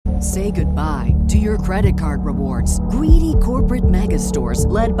Say goodbye to your credit card rewards. Greedy corporate mega stores,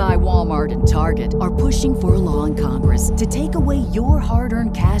 led by Walmart and Target, are pushing for a law in Congress to take away your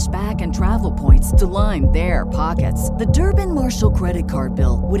hard-earned cash back and travel points to line their pockets. The Durbin-Marshall credit card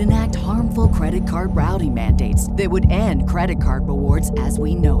bill would enact harmful credit card routing mandates that would end credit card rewards as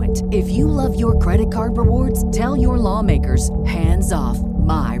we know it. If you love your credit card rewards, tell your lawmakers, hands off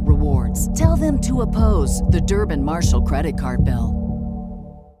my rewards. Tell them to oppose the Durbin-Marshall credit card bill.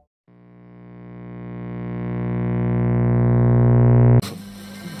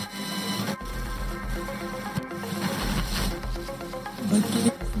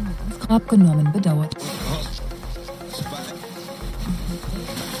 Abgenommen, bedauert.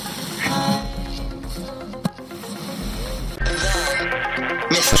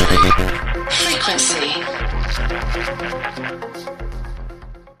 Mystery. Frequency.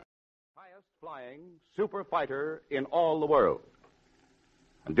 Highest flying super fighter in all the world.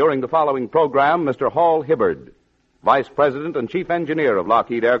 And during the following program, Mr. Hall Hibbard, Vice President and Chief Engineer of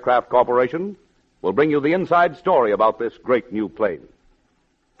Lockheed Aircraft Corporation, will bring you the inside story about this great new plane.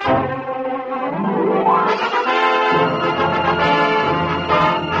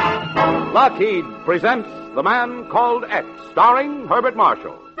 Lockheed presents The Man Called X, starring Herbert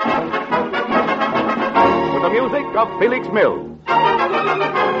Marshall. With the music of Felix Mills.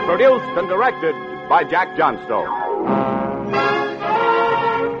 Produced and directed by Jack Johnstone.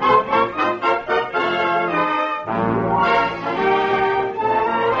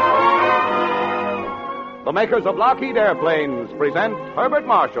 The makers of Lockheed Airplanes present Herbert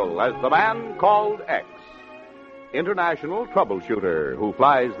Marshall as The Man Called X, international troubleshooter who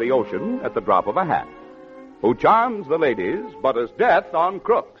flies the ocean at the drop of a hat, who charms the ladies but is death on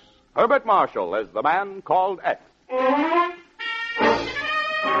crooks. Herbert Marshall as The Man Called X.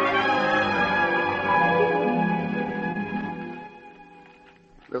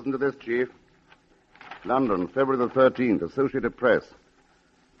 Listen to this, Chief. London, February the 13th, Associated Press.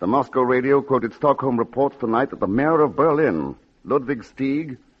 The Moscow radio quoted Stockholm reports tonight that the mayor of Berlin, Ludwig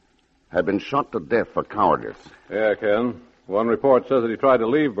Stieg, had been shot to death for cowardice. Yeah, Ken. One report says that he tried to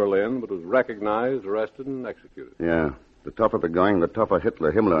leave Berlin, but was recognized, arrested, and executed. Yeah. The tougher they're going, the tougher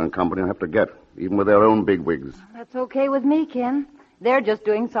Hitler, Himmler, and company have to get, even with their own bigwigs. That's okay with me, Ken. They're just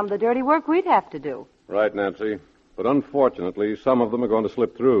doing some of the dirty work we'd have to do. Right, Nancy. But unfortunately, some of them are going to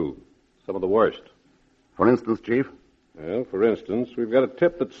slip through. Some of the worst. For instance, Chief? Well, for instance, we've got a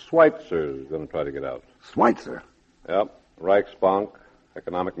tip that Schweitzer is going to try to get out. Schweitzer? Yep. Reichsbank,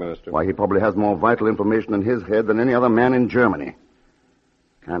 economic minister. Why, he probably has more vital information in his head than any other man in Germany.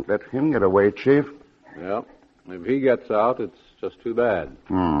 Can't let him get away, Chief. Yep. If he gets out, it's just too bad.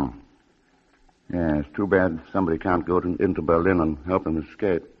 Yeah, it's too bad somebody can't go into Berlin and help him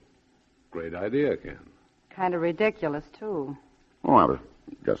escape. Great idea, Ken. Kind of ridiculous, too. Oh, I was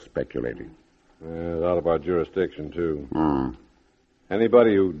just speculating. It's out of our jurisdiction, too.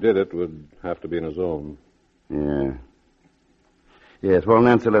 Anybody who did it would have to be in a zone. Yeah. Yes, well,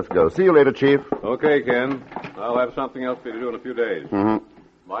 Nancy, let's go. See you later, Chief. Okay, Ken. I'll have something else for you to do in a few days.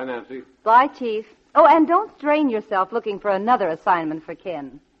 Mm-hmm. Bye, Nancy. Bye, Chief. Oh, and don't strain yourself looking for another assignment for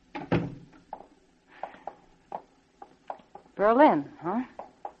Ken. Berlin, huh?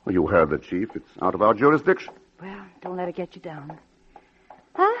 Well, you heard the Chief. It's out of our jurisdiction. Well, don't let it get you down.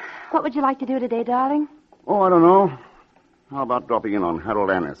 Huh? What would you like to do today, darling? Oh, I don't know. How about dropping in on Harold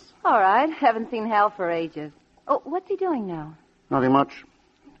Annis? All right. Haven't seen Hal for ages. Oh, what's he doing now? Nothing much.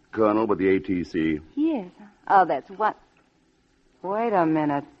 Colonel with the ATC. Yes. Oh, that's what... Wait a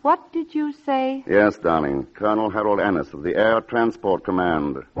minute. What did you say? Yes, darling. Colonel Harold Annis of the Air Transport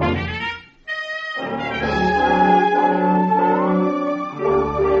Command.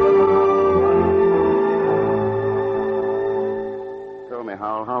 Tell me,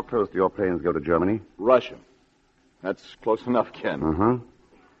 Hal, how close do your planes go to Germany? Russia. That's close enough, Ken. Uh-huh.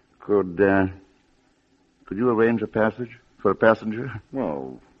 Could you arrange a passage for a passenger?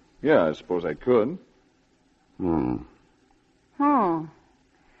 Well, yeah, I suppose I could.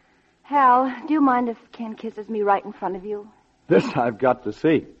 Hal, do you mind if Ken kisses me right in front of you? This I've got to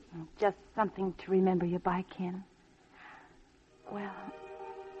see. Just something to remember you by, Ken. Well...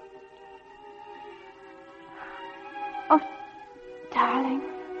 Oh, darling.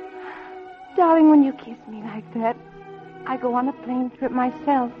 Darling, when you kiss me like that, I go on a plane trip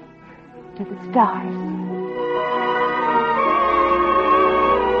myself to the stars.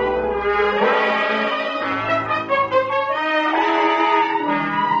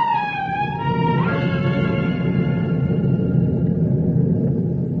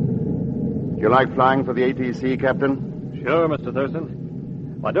 You like flying for the ATC, Captain? Sure, Mr.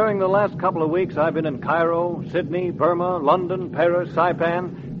 Thurston. Why, during the last couple of weeks, I've been in Cairo, Sydney, Burma, London, Paris,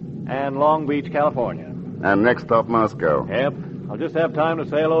 Saipan. and Long Beach, California. And next stop, Moscow. Yep. I'll just have time to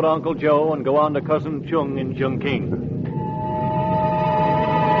say hello to Uncle Joe and go on to Cousin Chung in Chungking.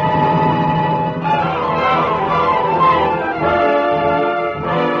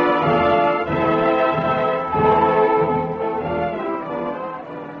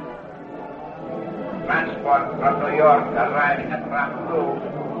 Transport from New York arriving at Ramp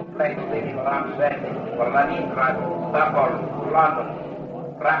 2. Plane leaving Ramp 7 for Leningrad, Stockholm, London.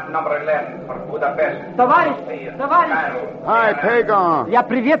 Ramp number 11 for Budapest. Товарищ! Hi, Pagon. Я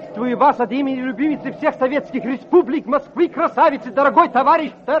приветствую вас от имени любимицы всех советских республик Москвы, красавицы, дорогой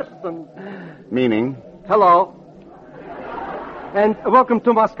товарищ Thurston. Meaning? Hello. And welcome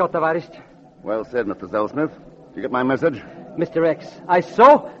to Moscow, товарищ. Well said, Mr. Zelsmith. Did you get my message? Mr. X, I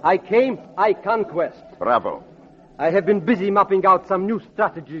saw, I came, I conquest. Bravo. I have been busy mapping out some new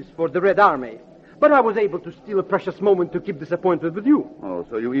strategies for the Red Army. But I was able to steal a precious moment to keep this appointment with you. Oh,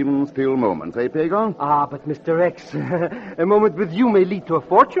 so you even steal moments, eh, Pagon? Ah, but Mr. X, a moment with you may lead to a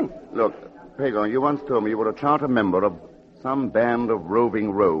fortune. Look, Pagon, you once told me you were a charter member of some band of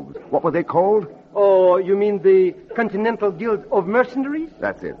roving rogues. What were they called? Oh, you mean the Continental Guild of Mercenaries?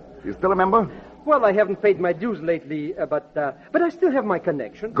 That's it. You still a member? Well, I haven't paid my dues lately, but I still have my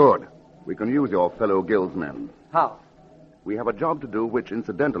connection. Good. We can use your fellow guildsmen. How? We have a job to do which,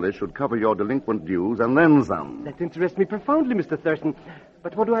 incidentally, should cover your delinquent dues and then some. That interests me profoundly, Mr. Thurston.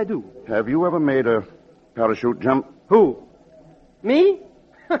 But what do I do? Have you ever made a parachute jump? Who? Me?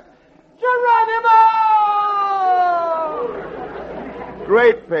 Geronimo!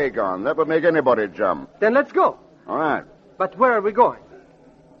 Great, Pagon. That would make anybody jump. Then let's go. All right. But where are we going?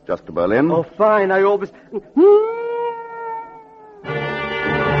 Just to Berlin? Oh, fine. I always...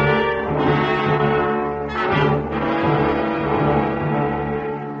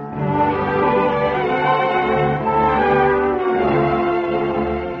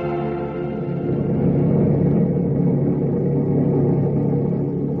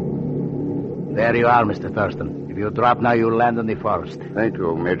 There you are, Mr. Thurston. If you drop now, you'll land in the forest. Thank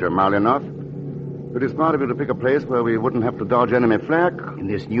you, Major Marlinov. It is smart of you to pick a place where we wouldn't have to dodge enemy flak. In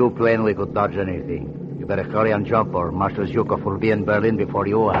this new plane, we could dodge anything. You better hurry and jump, or Marshal Zhukov will be in Berlin before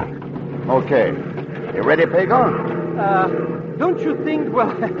you are. Okay. You ready, Pagon? Don't you think,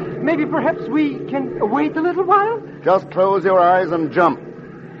 well, maybe perhaps we can wait a little while? Just close your eyes and jump.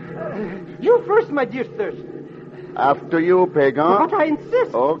 You first, my dear Thurston. After you, Pagon. But I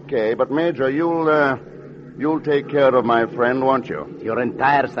insist. Okay, but Major, you'll take care of my friend, won't you? Your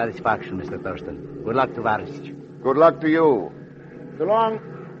entire satisfaction, Mr. Thurston. Good luck, Tavares. Good luck to you. So long.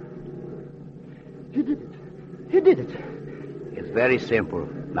 He did it. He did it. It's very simple.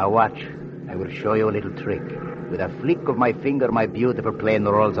 Now watch. I will show you a little trick. With a flick of my finger, my beautiful plane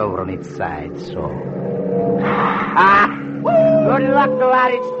rolls over on its side, so... Good luck,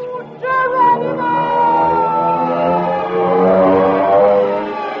 Tavares.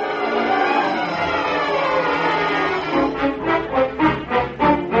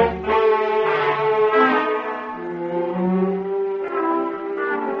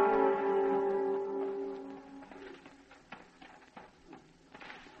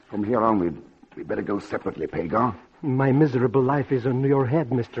 From here on, we'd better go separately, Pagon. My miserable life is on your head,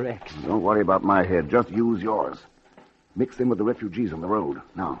 Mr. X. Don't worry about my head. Just use yours. Mix in with the refugees on the road.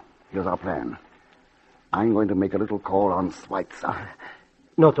 Now, here's our plan. I'm going to make a little call on Schweitzer.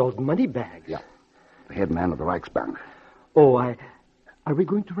 Not old money bags. Yeah. The head man of the Reichsbank. Oh, are we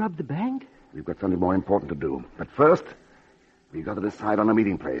going to rob the bank? We've got something more important to do. But first, we've got to decide on a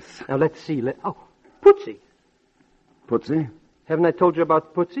meeting place. Now, let's see. Putzi. Putzi? Haven't I told you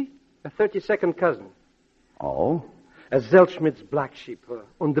about Putzi? A 32nd cousin. Oh? A Zelschmidt's black sheep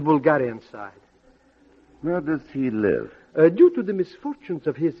on the Bulgarian side. Where does he live? Due to the misfortunes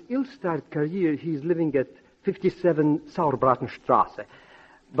of his ill-starred career, he's living at 57 Sauerbratenstrasse.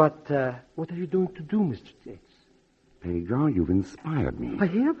 But what are you going to do, Mr. X? Pagon, you've inspired me. I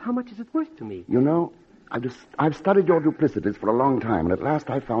have? How much is it worth to me? You know, I've studied your duplicities for a long time, and at last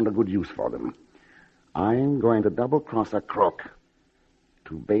I found a good use for them. I'm going to double-cross a crook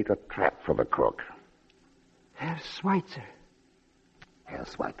to bait a trap for the crook. Herr Schweitzer. Herr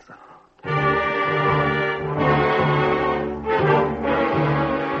Schweitzer.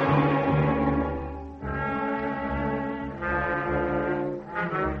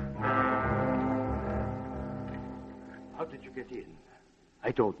 How did you get in?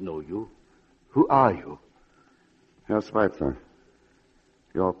 I don't know you. Who are you? Herr Schweitzer,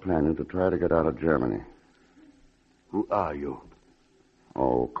 you're planning to try to get out of Germany. Who are you?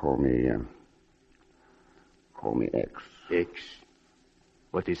 Oh, call me X. X?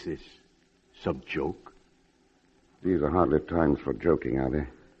 What is this? Some joke? These are hardly times for joking, are they?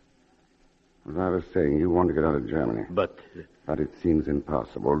 As I was saying, you want to get out of Germany. But it seems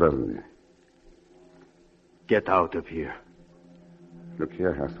impossible, doesn't it? Get out of here. Look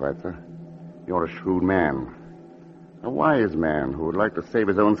here, Herr Schweitzer. You're a shrewd man. A wise man who would like to save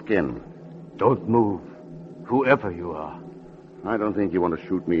his own skin. Don't move, whoever you are. I don't think you want to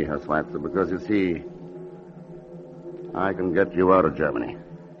shoot me, Herr Schweitzer, because, you see, I can get you out of Germany.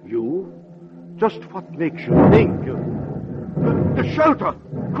 You? Just what makes you think? The shelter!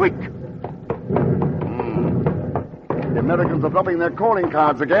 Quick! The Americans are dropping their calling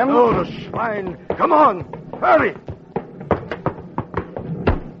cards again. Oh, the swine! Come on! Hurry!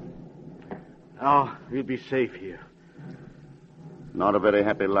 Now, we'll be safe here. Not a very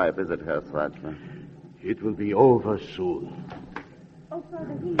happy life, is it, Herr Schweitzer? It will be over soon. Oh,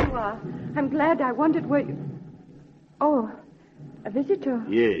 Father, here you are. I'm glad. I wondered where you... Oh, a visitor?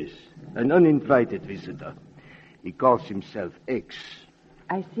 Yes, an uninvited visitor. He calls himself X.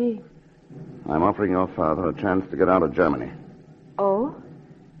 I see. I'm offering your father a chance to get out of Germany. Oh?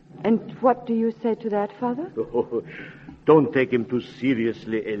 And what do you say to that, Father? Oh, don't take him too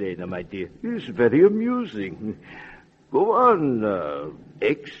seriously, Elena, my dear. He's very amusing. Go on,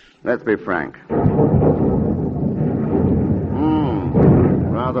 X. Let's be frank.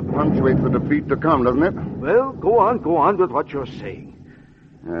 Rather punctuates the defeat to come, doesn't it? Well, go on with what you're saying.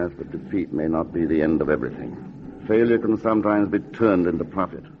 Yes, but defeat may not be the end of everything. Failure can sometimes be turned into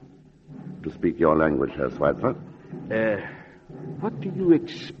profit. To speak your language, Herr Schweitzer. What do you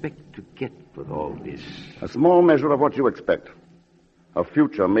expect to get for all this? A small measure of what you expect. A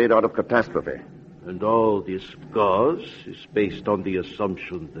future made out of catastrophe. And all this cause is based on the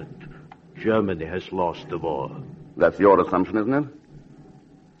assumption that Germany has lost the war. That's your assumption, isn't it?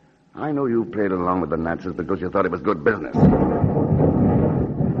 I know you played along with the Nazis because you thought it was good business.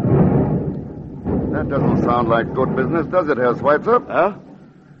 That doesn't sound like good business, does it, Herr Schweitzer? Huh?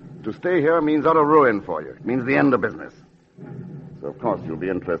 To stay here means utter ruin for you. It means the end of business. So, of course, you'll be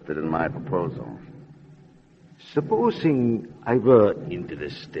interested in my proposal. Supposing I were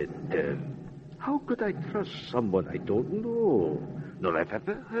interested, how could I trust someone I don't know, nor have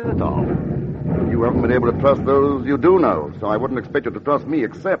ever heard of? You haven't been able to trust those you do know, so I wouldn't expect you to trust me,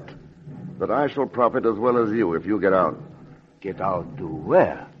 except that I shall profit as well as you if you get out. Get out to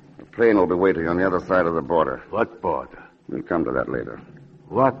where? A plane will be waiting on the other side of the border. What border? We'll come to that later.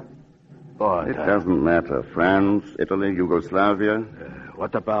 What border? It doesn't matter. France, Italy, Yugoslavia.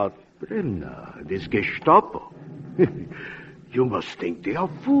 What about Bremner, this Gestapo? You must think they are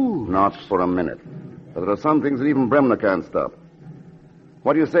fools. Not for a minute. But there are some things that even Bremner can't stop.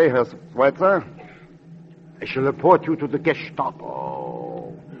 What do you say, Herr Schweitzer? I shall report you to the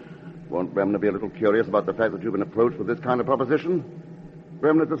Gestapo. Won't Bremner be a little curious about the fact that you've been approached with this kind of proposition?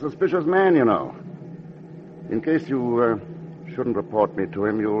 Bremner's a suspicious man, you know. In case you shouldn't report me to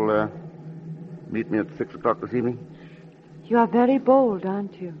him, you'll meet me at 6 o'clock this evening? You are very bold,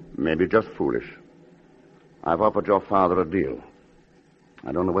 aren't you? Maybe just foolish. I've offered your father a deal.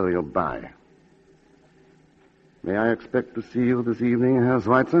 I don't know whether you'll buy. May I expect to see you this evening, Herr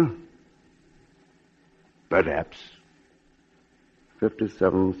Schweitzer? Perhaps.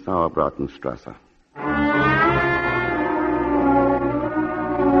 57 Sauerbratenstrasse.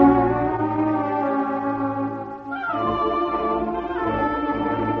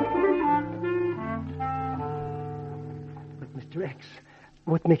 But, Mr. X,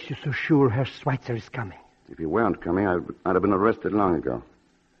 what makes you so sure Herr Schweitzer is coming? If he weren't coming, I'd have been arrested long ago.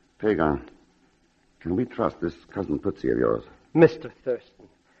 Pagan, can we trust this cousin Tootsie of yours? Mr. Thurston,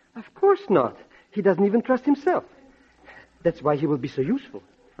 of course not. He doesn't even trust himself. That's why he will be so useful.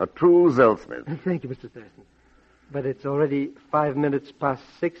 A true Zelsmith. Thank you, Mr. Thurston. But it's already 5 minutes past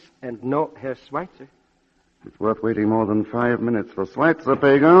 6 and no Herr Schweitzer. It's worth waiting more than 5 minutes for Schweitzer,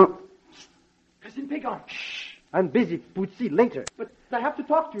 Pagan. Cousin Pagan. Shh. I'm busy. Pussy, later. But I have to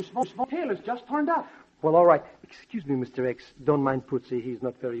talk to you. Small Taylor's just turned up. Well, all right. Excuse me, Mr. X. Don't mind Pussy. He's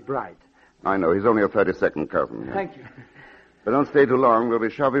not very bright. I know. He's only a 32nd cousin. Thank you. But don't stay too long. We'll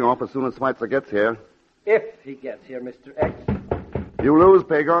be shoving off as soon as Schweitzer gets here. If he gets here, Mr. X. You lose,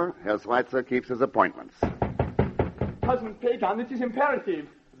 Pagan. Herr Schweitzer keeps his appointments. Cousin Pagan, this is imperative.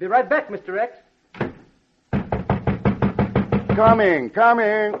 Be right back, Mr. X. Coming.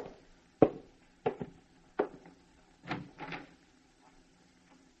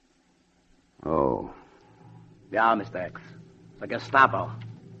 Oh. Yeah, Mr. X. The Gestapo.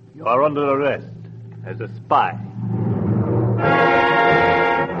 You are under arrest as a spy.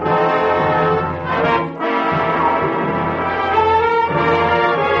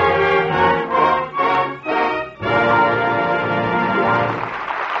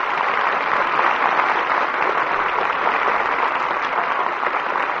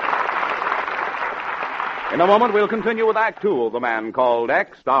 In a moment, we'll continue with Act Two of The Man Called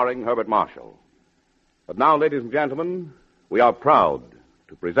X, starring Herbert Marshall. But now, ladies and gentlemen, we are proud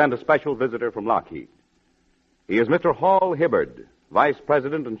to present a special visitor from Lockheed. He is Mr. Hall Hibbard, Vice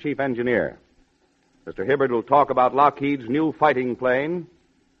President and Chief Engineer. Mr. Hibbard will talk about Lockheed's new fighting plane,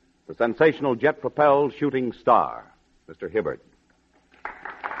 the sensational jet-propelled Shooting Star. Mr. Hibbard.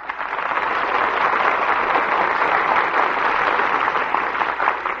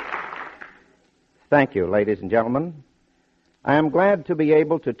 Thank you, ladies and gentlemen. I am glad to be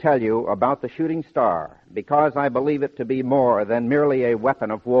able to tell you about the Shooting Star because I believe it to be more than merely a weapon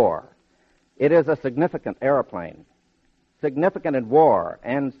of war. It is a significant airplane, significant in war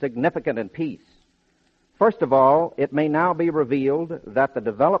and significant in peace. First of all, it may now be revealed that the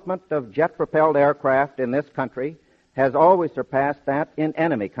development of jet-propelled aircraft in this country has always surpassed that in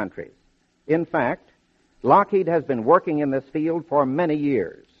enemy countries. In fact, Lockheed has been working in this field for many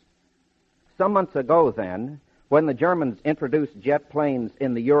years. Some months ago, then, when the Germans introduced jet planes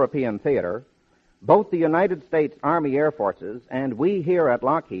in the European theater, both the United States Army Air Forces and we here at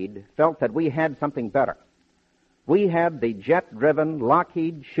Lockheed felt that we had something better. We had the jet-driven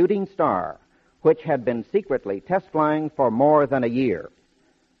Lockheed Shooting Star, which had been secretly test flying for more than a year.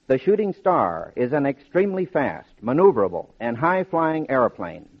 The Shooting Star is an extremely fast, maneuverable, and high-flying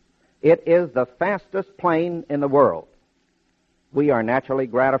airplane. It is the fastest plane in the world. We are naturally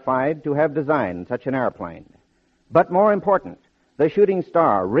gratified to have designed such an airplane. But more important, the Shooting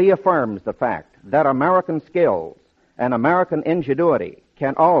Star reaffirms the fact that American skills and American ingenuity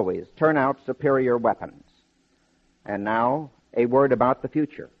can always turn out superior weapons. And now, a word about the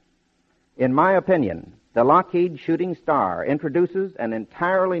future. In my opinion, the Lockheed Shooting Star introduces an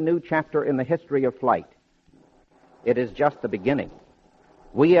entirely new chapter in the history of flight. It is just the beginning.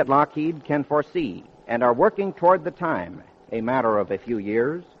 We at Lockheed can foresee and are working toward the time, a matter of a few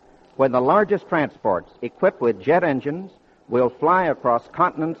years, when the largest transports equipped with jet engines will fly across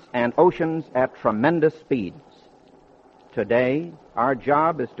continents and oceans at tremendous speeds. Today, our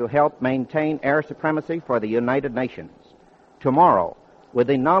job is to help maintain air supremacy for the United Nations. Tomorrow, with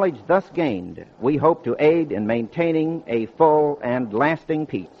the knowledge thus gained, we hope to aid in maintaining a full and lasting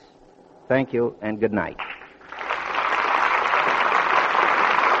peace. Thank you and good night.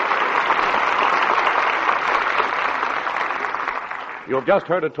 You've just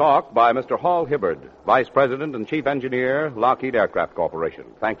heard a talk by Mr. Hall Hibbard, Vice President and Chief Engineer, Lockheed Aircraft Corporation.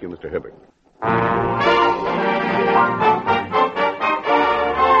 Thank you, Mr. Hibbard.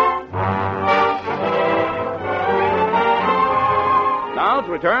 Now to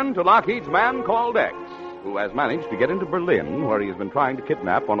return to Lockheed's Man Called X, who has managed to get into Berlin, where he has been trying to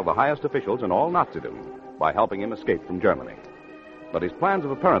kidnap one of the highest officials in all Nazism by helping him escape from Germany. But his plans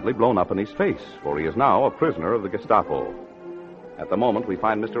have apparently blown up in his face, for he is now a prisoner of the Gestapo. At the moment, we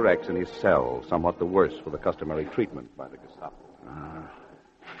find Mr. X in his cell, somewhat the worse for the customary treatment by the Gestapo.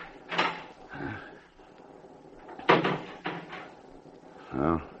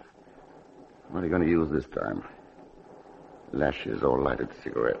 Well, what are you going to use this time? Lashes or lighted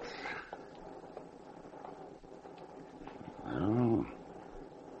cigarettes? Oh.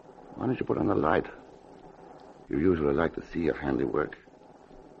 Why don't you put on the light? You usually like to see your handiwork.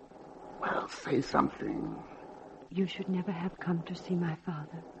 Well, say something. You should never have come to see my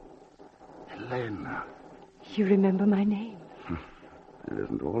father. Elena. You remember my name. It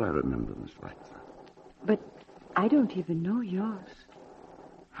isn't all I remember, Miss Leitzer. But I don't even know yours.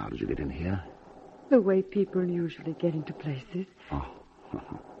 How did you get in here? The way people usually get into places. Oh.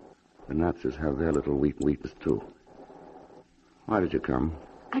 The Nazis have their little weakness, too. Why did you come?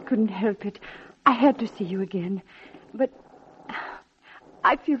 I couldn't help it. I had to see you again. But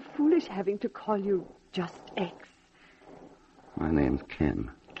I feel foolish having to call you just X. My name's Ken.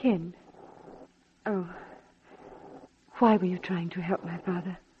 Ken? Oh. Why were you trying to help my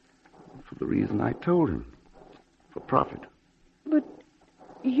father? For the reason I told him. For profit. But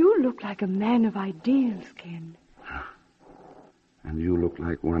you look like a man of ideals, Ken. And you look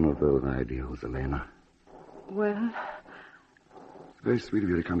like one of those ideals, Elena. Well... It's very sweet of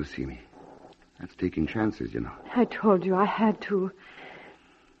you to come to see me. That's taking chances, you know. I told you I had to.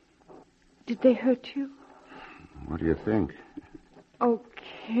 Did they hurt you? What do you think? Oh,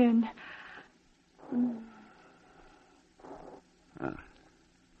 Ken.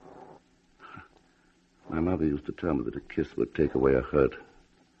 My mother used to tell me that a kiss would take away a hurt.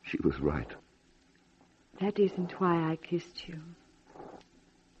 She was right. That isn't why I kissed you.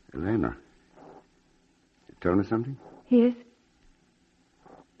 Elena, you tell me something? Yes?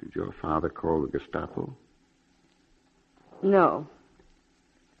 Did your father call the Gestapo? No.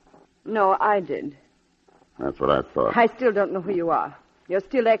 No, I did. That's what I thought. I still don't know who you are. You're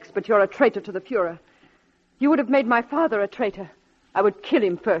still X, but you're a traitor to the Fuhrer. You would have made my father a traitor. I would kill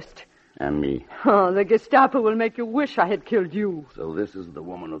him first. And me. Oh, the Gestapo will make you wish I had killed you. So this is the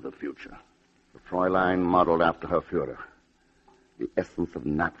woman of the future. The Fräulein modeled after her Führer. The essence of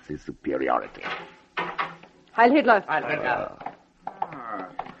Nazi superiority. Heil Hitler. Heil Hitler.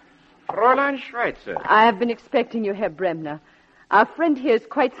 Fräulein Schweitzer. I have been expecting you, Herr Bremner. Our friend here is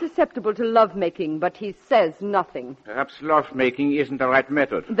quite susceptible to lovemaking, but he says nothing. Perhaps lovemaking isn't the right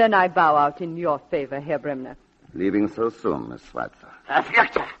method. Then I bow out in your favor, Herr Bremner. Leaving so soon, Miss Schweitzer.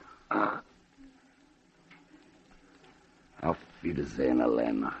 Auf Wiedersehen,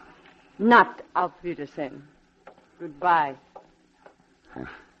 Elena. Not auf Wiedersehen. Goodbye.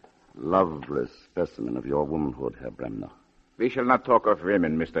 Loveless specimen of your womanhood, Herr Bremner. We shall not talk of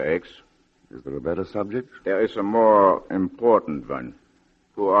women, Mr. X. Is there a better subject? There is a more important one.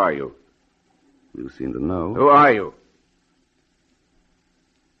 Who are you? You seem to know. Who are you?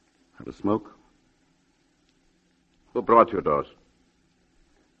 Have a smoke? Who brought you those?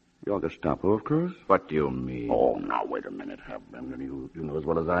 Your Gestapo, of course. What do you mean? Oh, now, wait a minute, Herr Bremner. You know as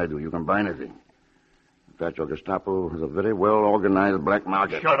well as I do. You can buy anything. In fact, your Gestapo has a very well-organized black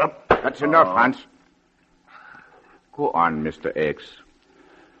market. Shut up. That's enough, Hans. Go on, Mr. X.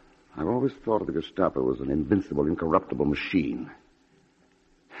 I've always thought of the Gestapo as an invincible, incorruptible machine.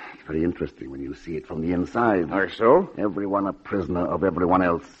 It's very interesting when you see it from the inside. Or so? Everyone a prisoner of everyone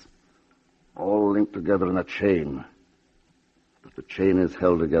else. All linked together in a chain. But the chain is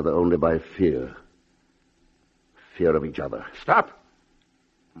held together only by fear. Fear of each other. Stop.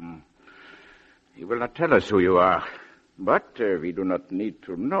 You will not tell us who you are. But we do not need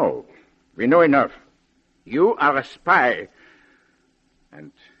to know. We know enough. You are a spy.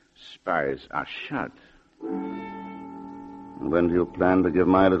 And spies are shot. When do you plan to give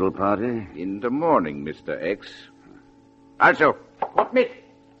my little party? In the morning, Mr. X. Also, what mit?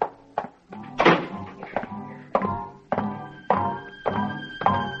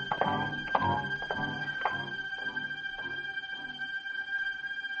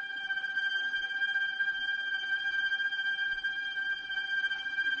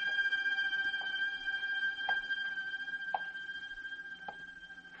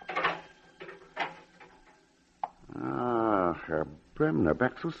 Herr Bremner,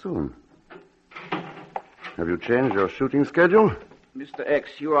 back so soon. Have you changed your shooting schedule? Mr.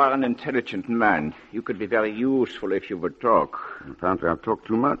 X, you are an intelligent man. You could be very useful if you would talk. Apparently I've talked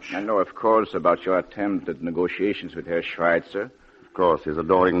too much. I know, of course, about your attempt at negotiations with Herr Schweitzer. Of course, his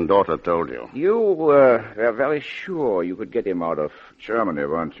adoring daughter told you. You were very sure you could get him out of Germany,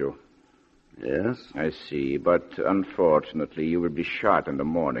 weren't you? Yes. I see, but unfortunately you will be shot in the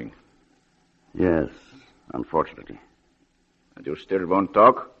morning. Yes, unfortunately. And you still won't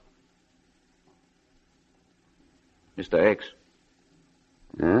talk? Mr. X.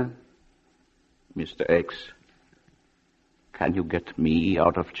 Yeah? Mr. X, can you get me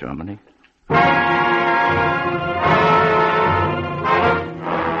out of Germany?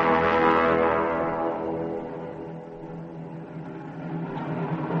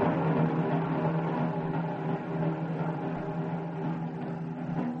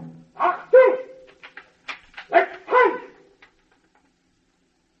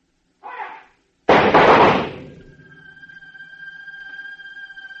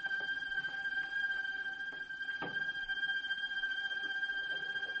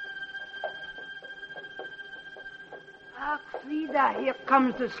 Frida, here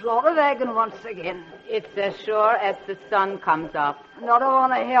comes the slaughter wagon once again. It's as sure as the sun comes up. Another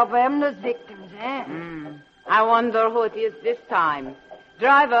one of Herr Bremner's victims, eh? I wonder who it is this time.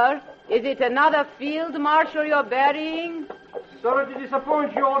 Driver, is it another field marshal you're burying? Sorry to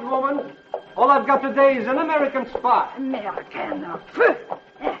disappoint you, old woman. All I've got today is an American spy. American.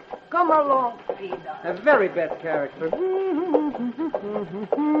 Come along, Frida. A very bad character.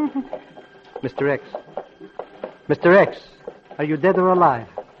 Mr. X. Mr. X, are you dead or alive?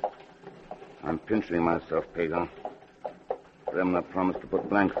 I'm pinching myself, Pagan. Bremner promised to put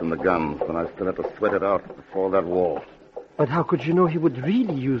blanks in the guns, but I still have to sweat it out before that wall. But how could you know he would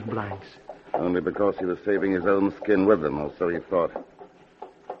really use blanks? Only because he was saving his own skin with them, or so he thought.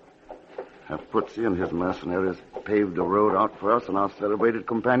 Have Putzi and his mercenaries paved the road out for us and our celebrated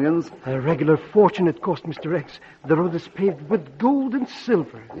companions? A regular fortune it cost, Mr. X. The road is paved with gold and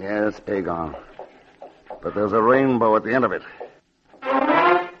silver. Yes, Pagan. But there's a rainbow at the end of it.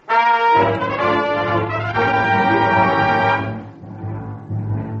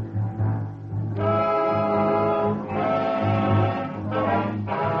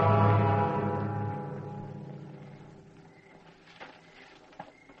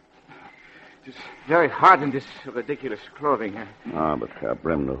 very hot in this ridiculous clothing. Ah, but Herr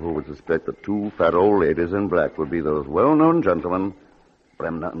Bremner, who would suspect that two fat old ladies in black would be those well-known gentlemen,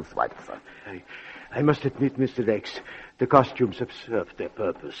 Bremner and Schweitzer? I must admit, Mr. X, the costumes have served their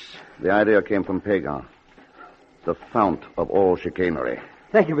purpose. The idea came from Pagan, the fount of all chicanery.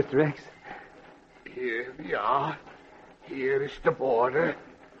 Thank you, Mr. X. Here we are. Here is the border.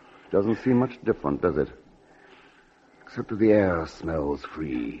 Doesn't seem much different, does it? Except that the air smells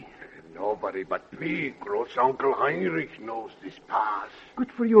free. Nobody but me, Gross-Uncle Heinrich, knows this pass.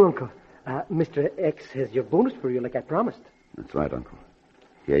 Good for you, Uncle. Mr. X has your bonus for you like I promised. That's right, Uncle.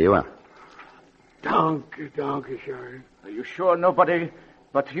 Here you are. Danke, schön. Are you sure nobody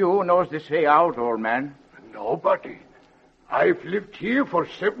but you knows this way out, old man? Nobody. I've lived here for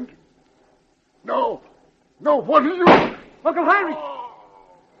 70... No, what are you... Uncle Heinrich!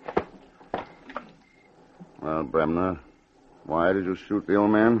 Well, Bremner, why did you shoot the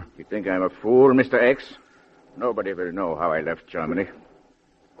old man? You think I'm a fool, Mr. X? Nobody will know how I left Germany.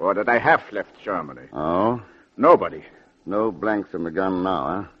 Or that I have left Germany. Oh? Nobody. No blanks in the gun now,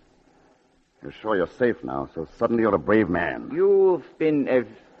 huh? You're sure you're safe now, so suddenly you're a brave man. You've been a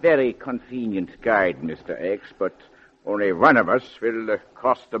very convenient guide, Mr. X, but only one of us will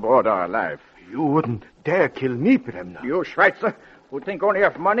cross the border alive. You wouldn't dare kill me, Bremner. You, Schweitzer, who think only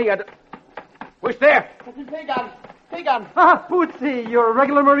of money and... Who's there? Captain Pagan. Ah, Bootsy, you're a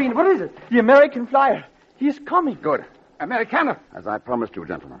regular Marine. What is it? The American flyer. He is coming. Good. Americana. As I promised you,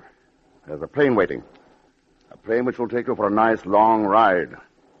 gentlemen, there's a plane waiting. A plane which will take you for a nice long ride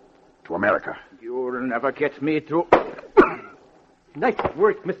to America. You'll never get me to... Nice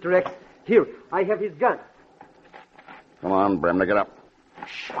work, Mr. X. Here, I have his gun. Come on, Bremner, get up.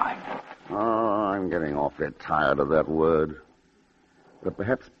 Schwein. Oh, I'm getting awfully tired of that word. But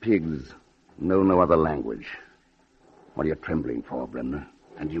perhaps pigs know no other language. What are you trembling for, Bremner?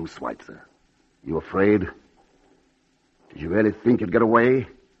 And you, Schweitzer? You afraid? Did you really think you'd get away?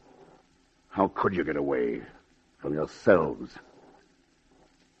 How could you get away from yourselves?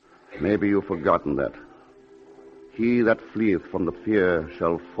 Maybe you've forgotten that. He that fleeth from the fear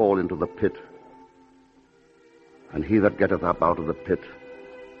shall fall into the pit. And he that getteth up out of the pit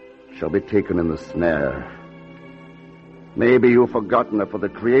shall be taken in the snare. Maybe you've forgotten that for the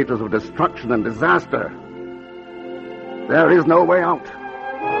creators of destruction and disaster, there is no way out.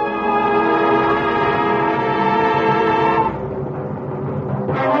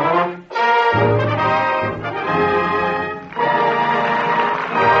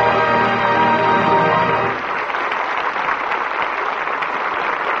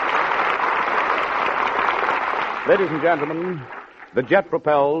 Ladies and gentlemen, the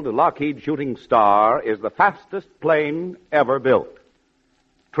jet-propelled Lockheed Shooting Star is the fastest plane ever built.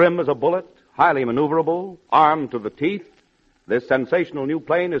 Trim as a bullet, highly maneuverable, armed to the teeth, this sensational new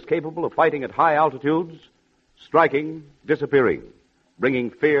plane is capable of fighting at high altitudes, striking, disappearing, bringing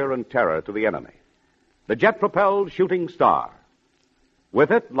fear and terror to the enemy. The jet-propelled Shooting Star.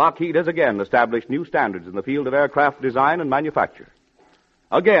 With it, Lockheed has again established new standards in the field of aircraft design and manufacture.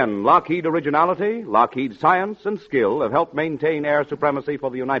 Again, Lockheed originality, Lockheed science and skill have helped maintain air supremacy for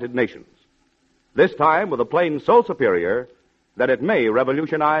the United Nations. This time with a plane so superior that it may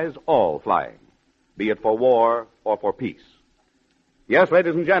revolutionize all flying, be it for war or for peace. Yes,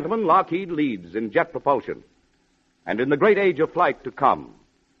 ladies and gentlemen, Lockheed leads in jet propulsion. And in the great age of flight to come,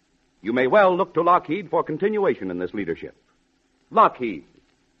 you may well look to Lockheed for continuation in this leadership. Lockheed,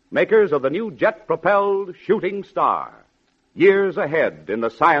 makers of the new jet-propelled Shooting Star. Years ahead in the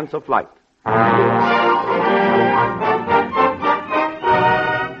science of flight. And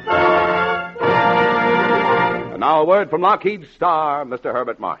now a word from Lockheed's star, Mr.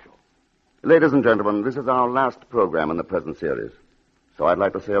 Herbert Marshall. Ladies and gentlemen, this is our last program in the present series. So I'd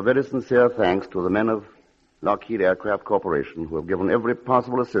like to say a very sincere thanks to the men of Lockheed Aircraft Corporation who have given every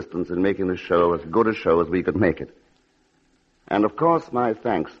possible assistance in making this show as good a show as we could make it. And, of course, my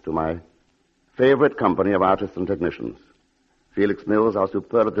thanks to my favorite company of artists and technicians. Felix Mills, our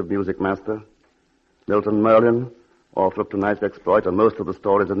superlative music master. Milton Merlin, author of tonight's exploit and most of the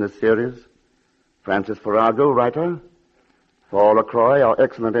stories in this series. Francis Farrago, writer. Paul LaCroix, our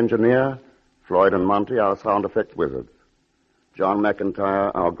excellent engineer. Floyd and Monty, our sound effects wizards. John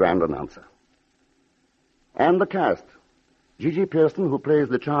McIntyre, our grand announcer. And the cast. Gigi Pearson, who plays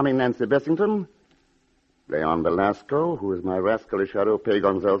the charming Nancy Bessington. Leon Velasco, who is my rascally shadow,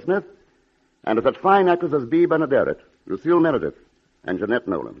 Pagan Zell-Smith. And of that fine actress as Bea Benaderet, Lucille Meredith, and Jeanette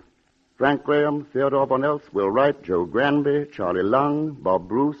Nolan. Frank Graham, Theodore Bonells, Will Wright, Joe Granby, Charlie Lung, Bob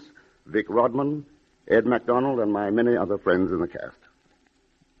Bruce, Vic Rodman, Ed MacDonald, and my many other friends in the cast.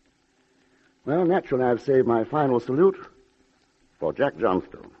 Well, naturally, I've saved my final salute for Jack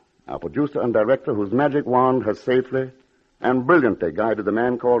Johnstone, our producer and director whose magic wand has safely and brilliantly guided the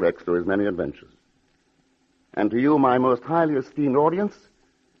man called X through his many adventures. And to you, my most highly esteemed audience,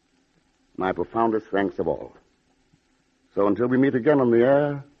 my profoundest thanks of all. So until we meet again on the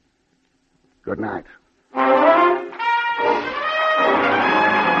air, good night.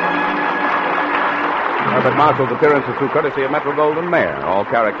 Herbert Marshall's appearance is through courtesy of Metro-Goldwyn-Mayer. All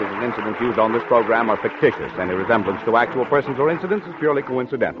characters and incidents used on this program are fictitious. Any resemblance to actual persons or incidents is purely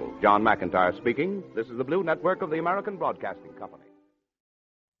coincidental. John McIntyre speaking. This is the Blue Network of the American Broadcasting Company.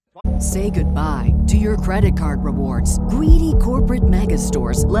 Say goodbye to your credit card rewards. Greedy corporate mega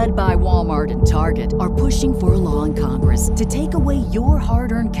stores, led by Walmart and Target, are pushing for a law in Congress to take away your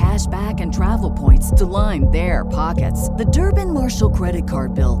hard-earned cash back and travel points to line their pockets. The Durbin-Marshall credit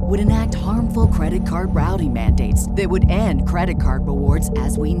card bill would enact harmful credit card routing mandates that would end credit card rewards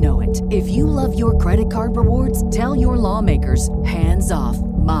as we know it. If you love your credit card rewards, tell your lawmakers, hands off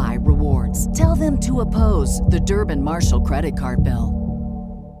my rewards. Tell them to oppose the Durbin-Marshall credit card bill.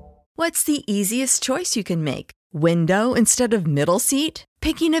 What's the easiest choice you can make? Window instead of middle seat?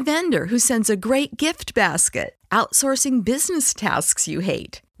 Picking a vendor who sends a great gift basket? Outsourcing business tasks you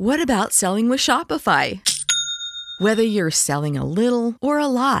hate? What about selling with Shopify? Whether you're selling a little or a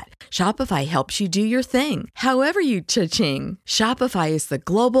lot, Shopify helps you do your thing, however you cha-ching. Shopify is the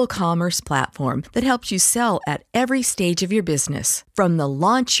global commerce platform that helps you sell at every stage of your business. From the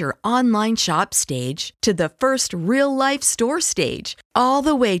launch your online shop stage to the first real-life store stage, all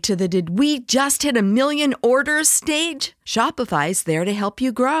the way to the did we just hit 1 million orders stage. Shopify's there to help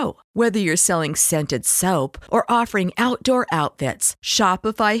you grow. Whether you're selling scented soap or offering outdoor outfits,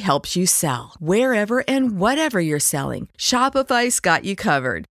 Shopify helps you sell. Wherever and whatever you're selling, Shopify's got you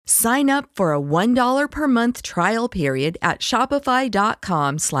covered. Sign up for a $1 per month trial period at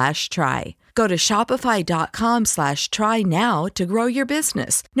shopify.com/try. Go to shopify.com/try now to grow your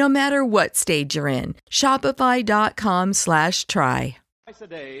business, no matter what stage you're in. Shopify.com/try. Twice a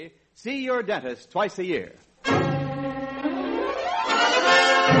day, see your dentist twice a year.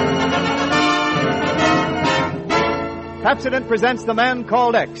 Pepsodent presents The Man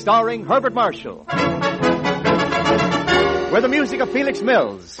Called X, starring Herbert Marshall. With the music of Felix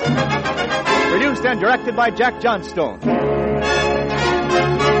Mills. Produced and directed by Jack Johnstone.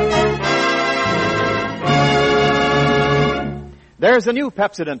 There's a new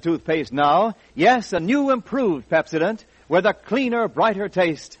Pepsodent toothpaste now. Yes, a new improved Pepsodent with a cleaner, brighter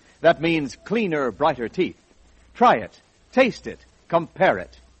taste. That means cleaner, brighter teeth. Try it. Taste it. Compare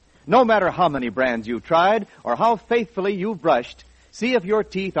it. No matter how many brands you've tried or how faithfully you've brushed, see if your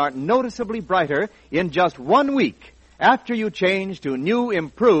teeth aren't noticeably brighter in just 1 week after you change to new,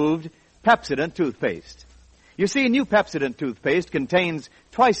 improved Pepsodent toothpaste. You see, new Pepsodent toothpaste contains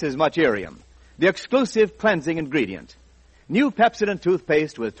twice as much Irium, the exclusive cleansing ingredient. New Pepsodent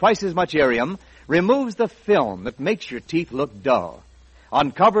toothpaste with twice as much Irium removes the film that makes your teeth look dull,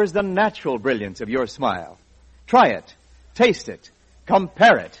 uncovers the natural brilliance of your smile. Try it. Taste it.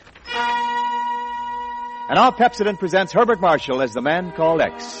 Compare it. And now Pepsodent presents Herbert Marshall as the Man Called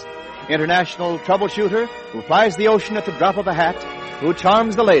X, international troubleshooter who flies the ocean at the drop of a hat, who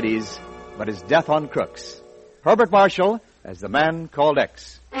charms the ladies, but is death on crooks. Herbert Marshall as the Man Called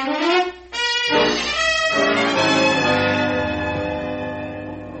X.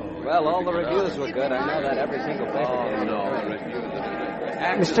 Well, all the reviews were good. I know that every single paper did.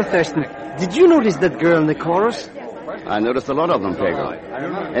 Mr. Thurston, did you notice that girl in the chorus? I noticed a lot of them, Pedro.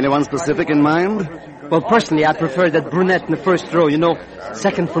 Anyone specific in mind? Well, personally, I prefer that brunette in the first row,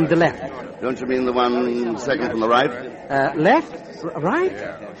 second from the left. Don't you mean the one second from the right? Left? Right?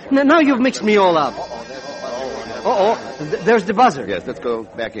 Now you've mixed me all up. Uh-oh, there's the buzzer. Yes, let's go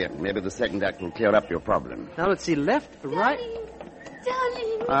back in. Maybe the second act will clear up your problem. Now let's see, left, right.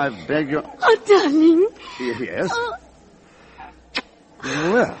 Darling. I beg your... Oh, darling. Yes? Oh.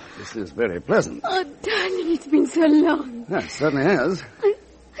 Well, this is very pleasant. Oh, darling, it's been so long. Yeah, it certainly has. I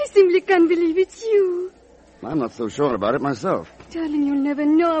simply can't believe it's you. I'm not so sure about it myself. Darling, you'll never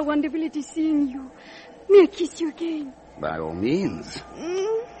know how wonderful it is seeing you. May I kiss you again? By all means.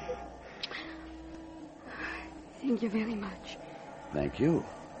 Thank you very much. Thank you.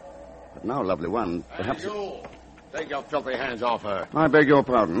 But now, lovely one, perhaps... You! Take your filthy hands off her. I beg your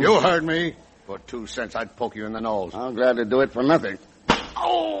pardon. You heard me. For 2 cents, I'd poke you in the nose. I'll gladly do it for nothing.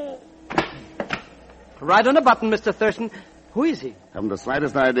 Oh! Right on the button, Mr. Thurston. Who is he? Haven't the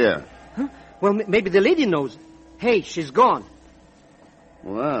slightest idea. Huh? Well, maybe the lady knows. Hey, she's gone.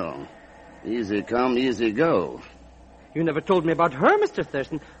 Well, easy come, easy go. You never told me about her, Mr.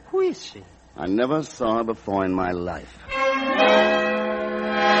 Thurston. Who is she? I never saw her before in my life.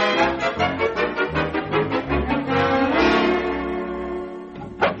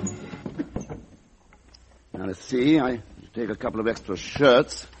 I see. I take a couple of extra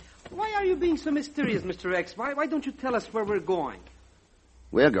shirts. Why are you being so mysterious, Mr. X? Why don't you tell us where we're going?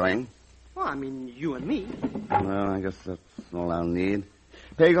 We're going. Well, I mean, you and me. Well, I guess that's all I'll need.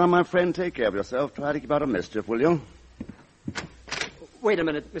 Pagan, my friend, take care of yourself. Try to keep out of mischief, will you? Wait a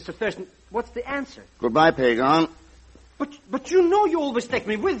minute, Mr. Thurston. What's the answer? Goodbye, Pagan. But you know you always take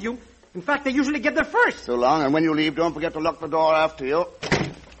me with you. In fact, I usually get there first. So long, and when you leave, don't forget to lock the door after you.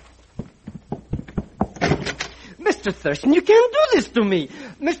 Mr. Thurston, you can't do this to me.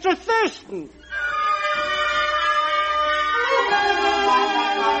 Mr. Thurston!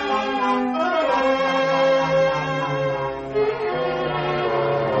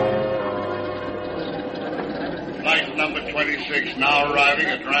 Flight number 26 now arriving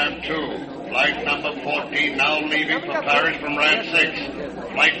at ramp 2. Flight number 14 now leaving for Paris from ramp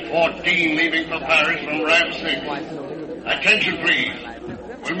 6. Flight 14 leaving for Paris from ramp 6. Attention, please.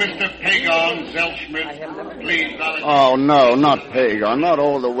 Will Mr. Pagan Zellschmidt please... Oh, no, not Pagan. Not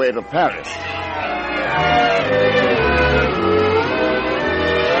all the way to Paris.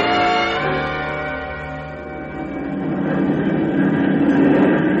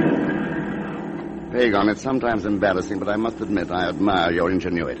 Pagan, it's sometimes embarrassing, but I must admit I admire your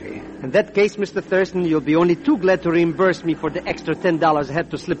ingenuity. In that case, Mr. Thurston, you'll be only too glad to reimburse me for the extra $10 I had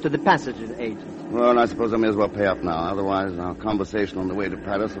to slip to the passenger agent. Well, I suppose I may as well pay up now. Otherwise, our conversation on the way to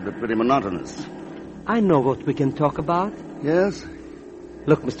Paris will be pretty monotonous. I know what we can talk about. Yes?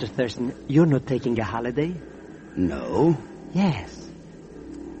 Look, Mr. Thurston, you're not taking a holiday. No? Yes.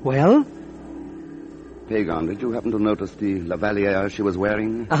 Well? Pagan, did you happen to notice the lavalier she was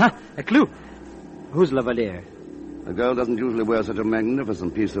wearing? A clue. Who's lavalier? A girl doesn't usually wear such a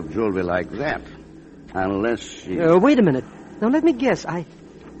magnificent piece of jewelry like that. Unless she... Wait a minute. Now, let me guess. I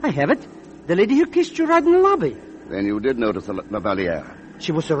have it. The lady who kissed you right in the lobby. Then you did notice the lavalier.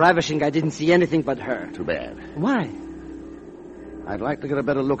 She was so ravishing I didn't see anything but her. Too bad. Why? I'd like to get a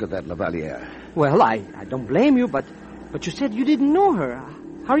better look at that lavalier. Well, I don't blame you, but you said you didn't know her.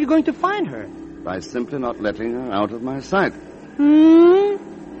 How are you going to find her? By simply not letting her out of my sight.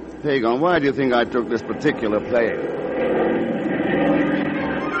 Pagan, why do you think I took this particular plane?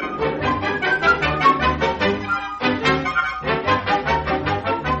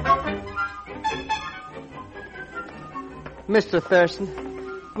 Mr. Thurston,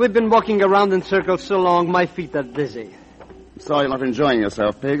 we've been walking around in circles so long, my feet are dizzy. Sorry you're not enjoying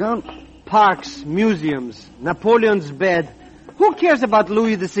yourself, Pagan. Parks, museums, Napoleon's bed. Who cares about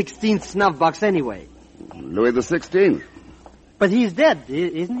Louis XVI's snuff box anyway? Louis XVI. But he's dead,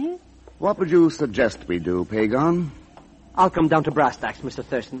 isn't he? What would you suggest we do, Pagan? I'll come down to brass tacks, Mr.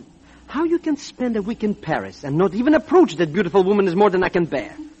 Thurston. How you can spend a week in Paris and not even approach that beautiful woman is more than I can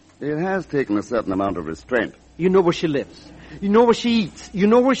bear. It has taken a certain amount of restraint. You know where she lives. You know where she eats. You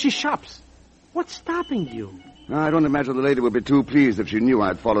know where she shops. What's stopping you? I don't imagine the lady would be too pleased if she knew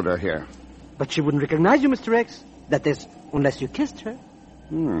I'd followed her here. But she wouldn't recognize you, Mr. X. That is, unless you kissed her.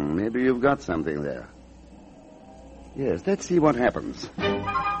 Maybe you've got something there. Yes, let's see what happens.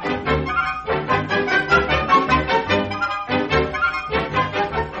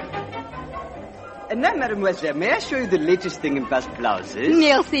 Now, mademoiselle, may I show you the latest thing in best blouses?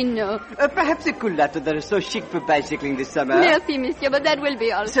 Merci, no. Perhaps a culotte that is so chic for bicycling this summer. Merci, monsieur, but that will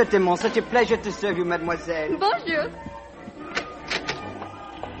be all. Certainly, such a pleasure to serve you, mademoiselle. Bonjour.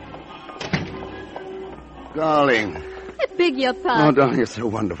 Darling. I beg your pardon. Oh, darling, it's so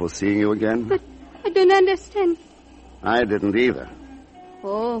wonderful seeing you again. But I don't understand. I didn't either.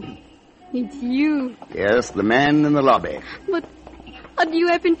 Oh, it's you. Yes, the man in the lobby. But how do you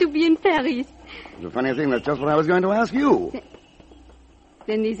happen to be in Paris? The funny thing, that's just what I was going to ask you.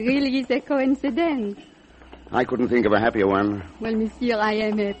 Then this really is a coincidence. I couldn't think of a happier one. Well, monsieur, I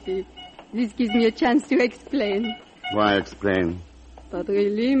am happy. This gives me a chance to explain. Why explain? But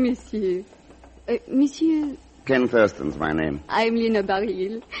really, monsieur... monsieur... Ken Thurston's my name. I'm Lina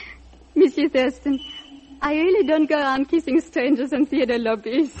Baril. Monsieur Thurston, I really don't go around kissing strangers in theater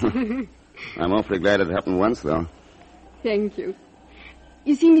lobbies. I'm awfully glad it happened once, though. Thank you.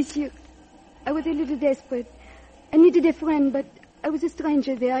 You see, monsieur, I was a little desperate. I needed a friend, but I was a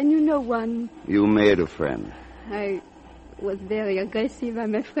stranger there. I knew no one. You made a friend. I was very aggressive,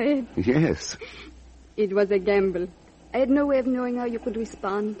 I'm afraid. Yes. It was a gamble. I had no way of knowing how you could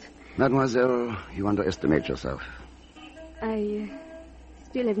respond. Mademoiselle, you underestimate yourself. I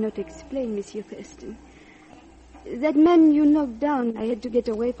still have not explained, Monsieur Thurston. That man you knocked down, I had to get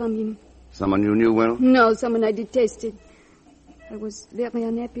away from him. Someone you knew well? No, someone I detested. I was very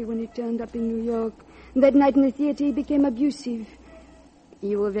unhappy when he turned up in New York. That night in the theater, he became abusive.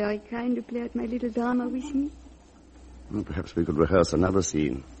 You were very kind to play out my little drama with me. Well, perhaps we could rehearse another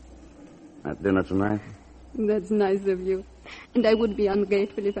scene. At dinner tonight? That's nice of you. And I would be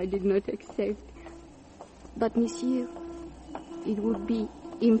ungrateful if I did not accept. But, monsieur, it would be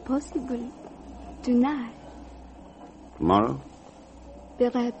impossible tonight. Tomorrow?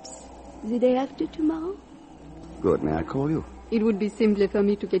 Perhaps the day after tomorrow? Good. May I call you? It would be simpler for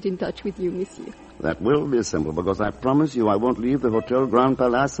me to get in touch with you, monsieur. That will be simple, because I promise you I won't leave the Hotel Grand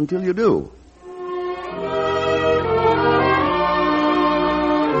Palace until you do.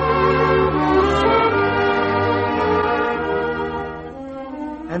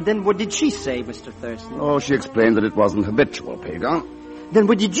 And then what did she say, Mr. Thurston? Oh, she explained that it wasn't habitual, Pagan. Then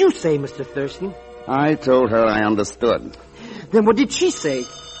what did you say, Mr. Thurston? I told her I understood. Then what did she say?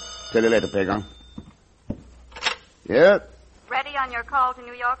 Tell you later, Pagan. Yeah? Ready on your call to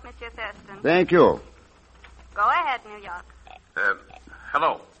New York, Monsieur Thurston. Thank you. Go ahead, New York.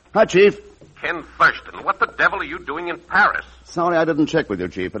 Hello. Hi, Chief. Ken Thurston, what the devil are you doing in Paris? Sorry I didn't check with you,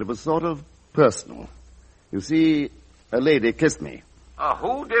 Chief, but it was sort of personal. You see, a lady kissed me.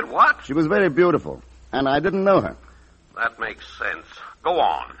 Who did what? She was very beautiful, and I didn't know her. That makes sense. Go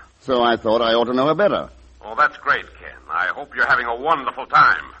on. So I thought I ought to know her better. Oh, that's great, Ken. I hope you're having a wonderful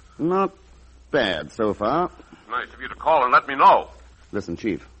time. Not bad so far. Nice of you to call and let me know. Listen,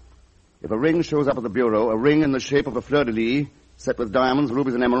 Chief. If a ring shows up at the bureau, a ring in the shape of a fleur-de-lis, set with diamonds,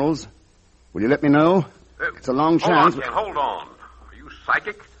 rubies, and emeralds, will you let me know? It's a long chance. Hold on, Ken, hold on. Are you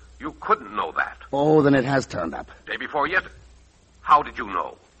psychic? You couldn't know that. Oh, then it has turned up. Day before yesterday. How did you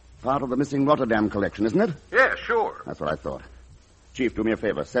know? Part of the missing Rotterdam collection, isn't it? Yeah, sure. That's what I thought. Chief, do me a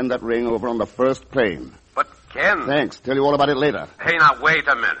favor. Send that ring over on the first plane. But, Ken... Thanks. Tell you all about it later. Hey, now, wait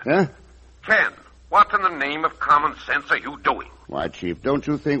a minute. Huh? Ken, what in the name of common sense are you doing? Why, Chief, don't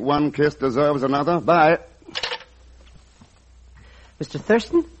you think one kiss deserves another? Bye. Mr.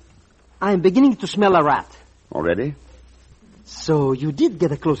 Thurston, I am beginning to smell a rat. Already? So you did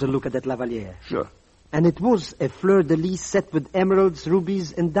get a closer look at that lavalier? Sure. And it was a fleur-de-lis set with emeralds,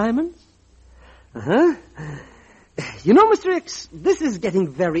 rubies, and diamonds? Uh-huh. You know, Mr. X, this is getting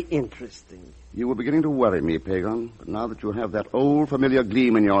very interesting. You were beginning to worry me, Pagan, but now that you have that old familiar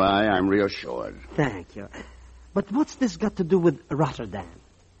gleam in your eye, I'm reassured. Thank you. But what's this got to do with Rotterdam?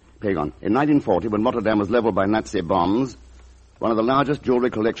 Pagan, in 1940, when Rotterdam was leveled by Nazi bombs, one of the largest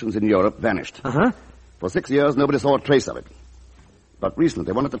jewelry collections in Europe vanished. Uh-huh. For 6 years, nobody saw a trace of it. But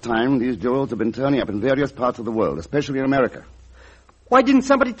recently, one at a time, these jewels have been turning up in various parts of the world, especially in America. Why didn't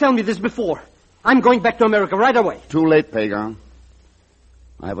somebody tell me this before? I'm going back to America right away. Too late, Pagan.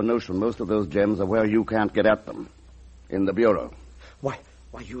 I have a notion most of those gems are where you can't get at them. In the bureau. Why,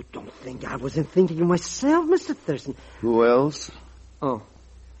 you don't think I wasn't thinking of myself, Mr. Thurston? Who else? Oh.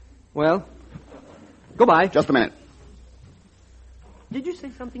 Well, goodbye. Just a minute. Did you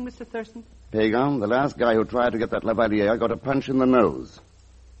say something, Mr. Thurston? Pagan, the last guy who tried to get that lavalier got a punch in the nose.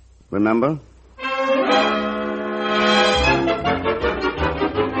 Remember?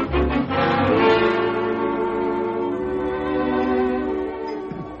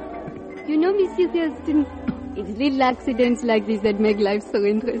 You know, Monsieur Thurston, it's little accidents like this that make life so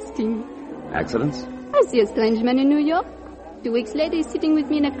interesting. Accidents? I see a strange man in New York. 2 weeks later, he's sitting with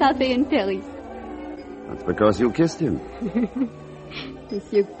me in a cafe in Paris. That's because you kissed him.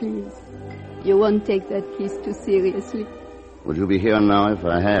 Monsieur, please. You won't take that kiss too seriously. Would you be here now if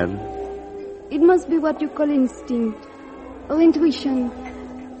I had? It must be what you call instinct. Or intuition.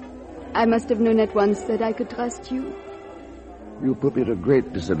 I must have known at once that I could trust you. You put me at a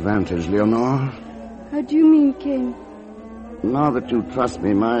great disadvantage, Leonore. How do you mean, Ken? Now that you trust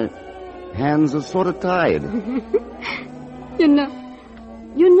me, my hands are sort of tied. You know,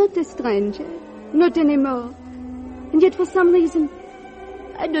 you're not a stranger. Not anymore. And yet for some reason,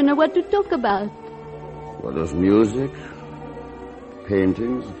 I don't know what to talk about. Well, there's music,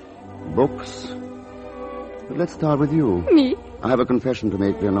 paintings, books. But let's start with you. Me? I have a confession to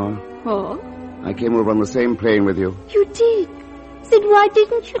make, Leonore. Oh? I came over on the same plane with you. You did? Then why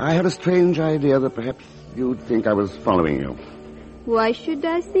didn't you? I had a strange idea that perhaps you'd think I was following you. Why should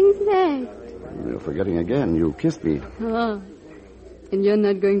I think that? You're forgetting again. You kissed me. Oh. And you're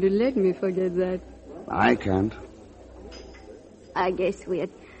not going to let me forget that. I can't. I guess we had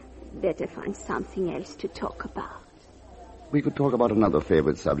better find something else to talk about. We could talk about another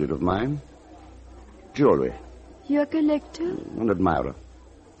favorite subject of mine. Jewelry. You're a collector? An admirer.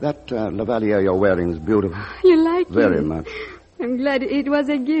 That lavalier you're wearing is beautiful. You like it? Very much. I'm glad it was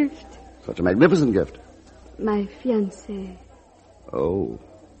a gift. Such a magnificent gift. My fiancé. Oh.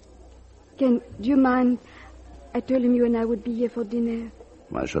 Ken, do you mind? I told him you and I would be here for dinner.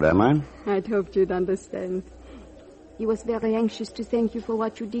 Why should I mind? I'd hoped you'd understand. He was very anxious to thank you for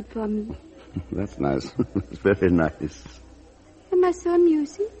what you did for me. That's nice. It's very nice. Am I so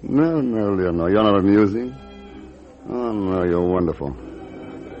amusing? No, Leonore, you're not amusing. Oh, no, you're wonderful.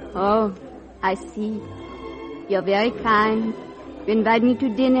 Oh, I see. You're very kind. You invite me to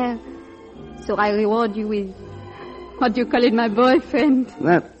dinner, so I reward you with, what do you call it, my boyfriend?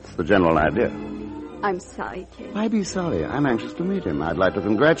 That's the general idea. I'm sorry, Ken. Why be sorry? I'm anxious to meet him. I'd like to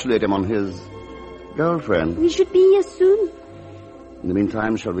congratulate him on his girlfriend. We should be here soon. In the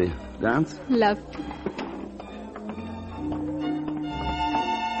meantime, shall we dance? Love to.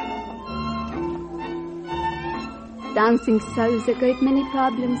 Dancing solves a great many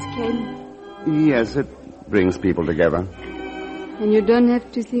problems, Ken. Yes, it brings people together. And you don't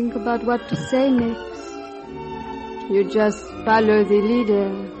have to think about what to say next. You just follow the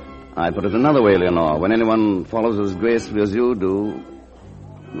leader. I put it another way, Leonore. When anyone follows as gracefully as you do,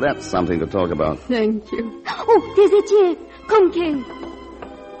 that's something to talk about. Thank you. Oh, there's Etienne. Come, Ken.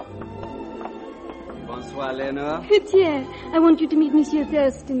 Bonsoir, Léonore. Etienne, I want you to meet Monsieur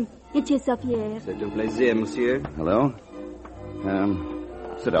Thurston. Etienne Safier. C'est un plaisir, monsieur. Hello.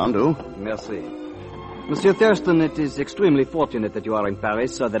 Sit down, do. Merci. Monsieur Thurston, it is extremely fortunate that you are in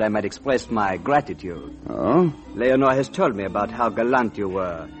Paris so that I might express my gratitude. Oh? Leonore has told me about how gallant you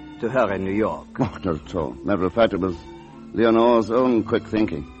were to her in New York. Oh, not at all. Matter of fact, it was Leonore's own quick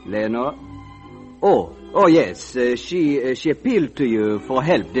thinking. Leonore? Oh, yes. She appealed to you for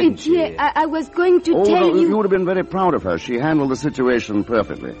help, didn't she? I was going to tell no, you... You would have been very proud of her. She handled the situation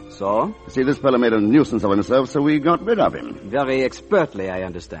perfectly. So? See, this fellow made a nuisance of himself, so we got rid of him. Very expertly, I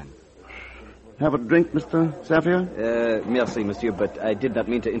understand. Have a drink, Mr. Safier? Merci, monsieur, but I did not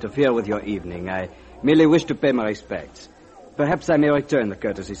mean to interfere with your evening. I merely wish to pay my respects. Perhaps I may return the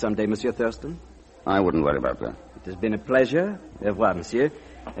courtesy someday, Monsieur Thurston. I wouldn't worry about that. It has been a pleasure. Au revoir, monsieur.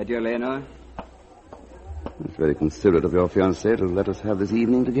 Adieu, Leonore. It's very considerate of your fiancé to let us have this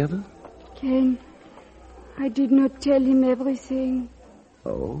evening together. Ken, I did not tell him everything.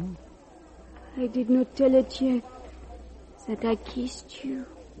 Oh? I did not tell Etienne that I kissed you.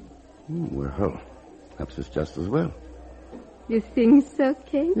 Well, perhaps it's just as well. You think so,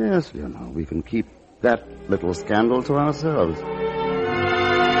 Ken? Yes, Leonore. We can keep that little scandal to ourselves.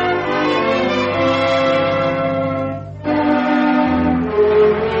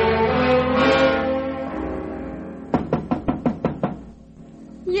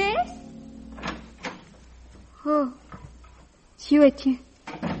 Yes? Oh, it's you, Etienne.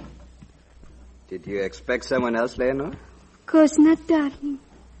 Did you expect someone else, Leonore? Of course not, darling.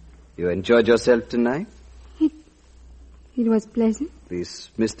 You enjoyed yourself tonight? It was pleasant. This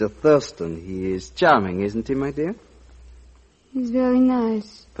Mr. Thurston, he is charming, isn't he, my dear? He's very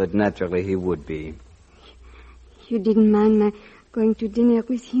nice. But naturally he would be. You didn't mind my going to dinner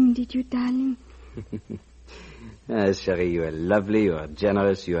with him, did you, darling? Cherie, you are lovely, you are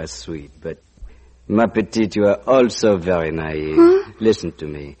generous, you are sweet. But, ma petite, you are also very naive. Huh? Listen to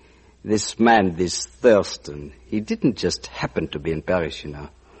me. This man, this Thurston, he didn't just happen to be in Paris, you know.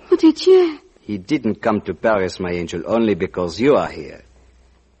 But Etienne... He didn't come to Paris, my angel, only because you are here.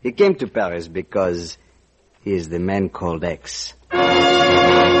 He came to Paris because he is the man called X.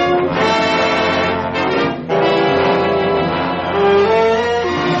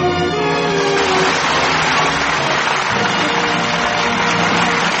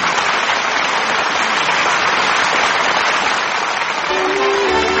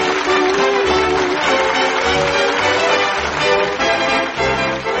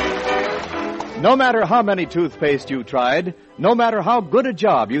 No matter how many toothpaste you tried, no matter how good a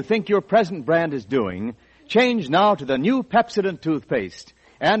job you think your present brand is doing, change now to the new Pepsodent toothpaste.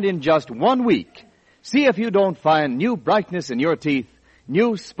 And in just 1 week, see if you don't find new brightness in your teeth,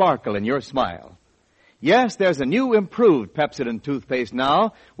 new sparkle in your smile. Yes, there's a new improved Pepsodent toothpaste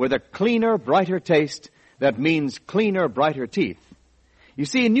now with a cleaner, brighter taste that means cleaner, brighter teeth. You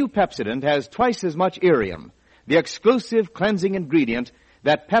see, new Pepsodent has twice as much irium, the exclusive cleansing ingredient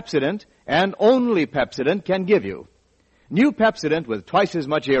that Pepsodent and only Pepsodent can give you. New Pepsodent with twice as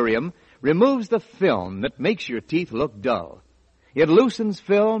much irium removes the film that makes your teeth look dull. It loosens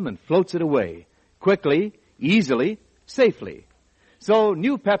film and floats it away, quickly, easily, safely. So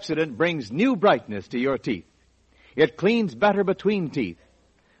new Pepsodent brings new brightness to your teeth. It cleans better between teeth,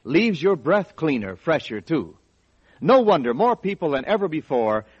 leaves your breath cleaner, fresher too. No wonder more people than ever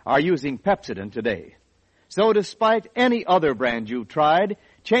before are using Pepsodent today. So despite any other brand you've tried,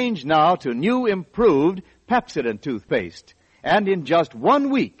 change now to new improved Pepsodent toothpaste. And in just 1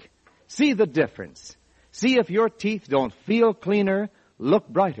 week, see the difference. See if your teeth don't feel cleaner, look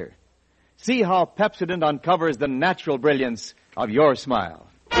brighter. See how Pepsodent uncovers the natural brilliance of your smile.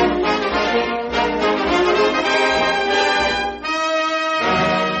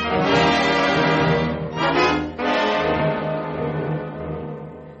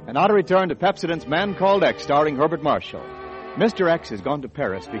 And now to return to Pepsodent's Man Called X, starring Herbert Marshall. Mr. X has gone to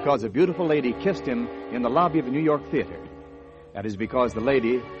Paris because a beautiful lady kissed him in the lobby of a New York theater. That is because the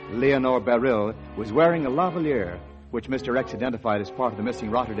lady, Leonore Beryl, was wearing a lavalier, which Mr. X identified as part of the missing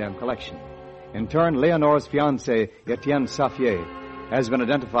Rotterdam collection. In turn, Leonore's fiancé, Etienne Safier, has been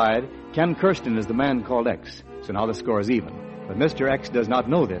identified. Ken Kirsten is the Man Called X. So now the score is even. But Mr. X does not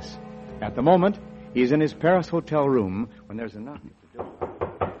know this. At the moment, he's in his Paris hotel room when there's a knock at the door.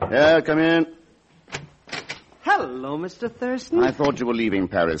 Yeah, come in. Hello, Mr. Thurston. I thought you were leaving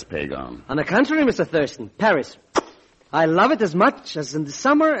Paris, Pagon. On the contrary, Mr. Thurston, Paris. I love it as much as in the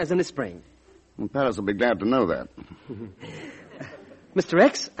summer as in the spring. Well, Paris will be glad to know that. Mr.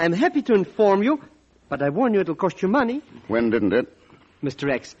 X, I'm happy to inform you, but I warn you it'll cost you money. When didn't it?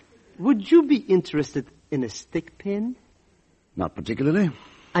 Mr. X, would you be interested in a stick pin? Not particularly.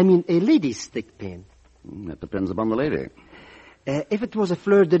 I mean a lady's stick pin. That depends upon the lady. If it was a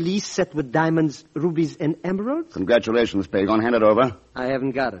fleur-de-lis set with diamonds, rubies, and emeralds? Congratulations, Pagon. Hand it over. I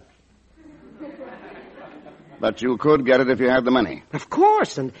haven't got it. But you could get it if you had the money. Of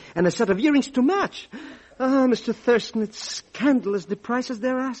course, and a set of earrings to match. Mr. Thurston, it's scandalous, the prices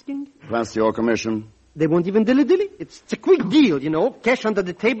they're asking. Plus your commission. They won't even dilly-dilly. It's a quick deal, you know. Cash under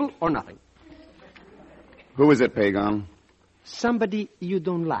the table or nothing. Who is it, Pagon? Somebody you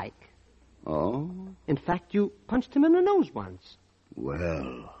don't like. Oh? In fact, you punched him in the nose once.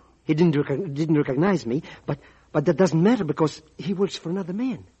 Well. He didn't recognize me, but that doesn't matter because he works for another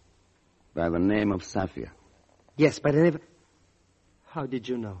man. By the name of Safier. Yes, by the name of... How did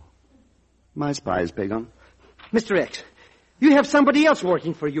you know? My spies, Pagon. Mr. X, you have somebody else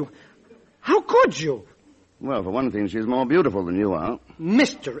working for you. How could you? Well, for one thing, she's more beautiful than you are.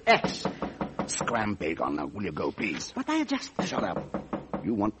 Mr. X. Scram, Pagon. Now, will you go, please? But I just... Shut up.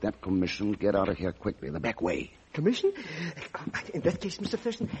 You want that commission? Get out of here quickly. The back way. Commission? In that case, Mr.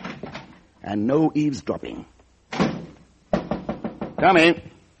 Thurston... And no eavesdropping. Come in.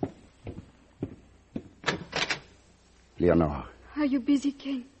 Leonore. Are you busy,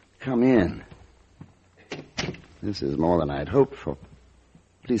 Ken? Come in. This is more than I'd hoped for.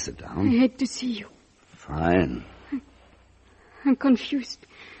 Please sit down. I had to see you. Fine. I'm confused.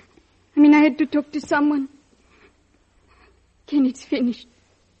 I had to talk to someone. Ken, it's finished.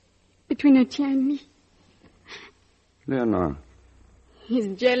 Between Etienne and me. Leonore. He's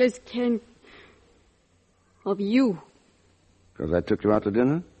jealous, Ken. Of you. Because I took you out to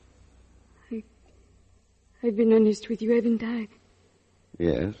dinner? I've been honest with you, haven't I?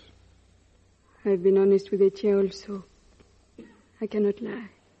 Yes. I've been honest with Etienne also. I cannot lie.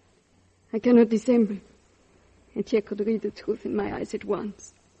 I cannot dissemble. Etienne could read the truth in my eyes at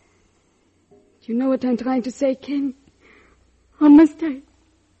once. Do you know what I'm trying to say, Ken? Or must I?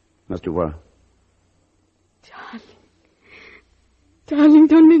 Must you what? Darling,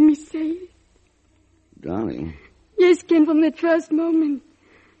 don't make me say it. Darling? Yes, Ken, from that first moment.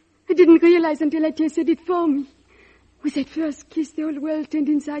 I didn't realize until Etienne said it for me. With that first kiss, the whole world turned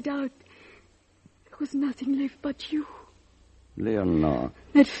inside out. There was nothing left but you. Leonore.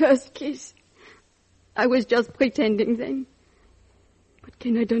 That first kiss. I was just pretending then. But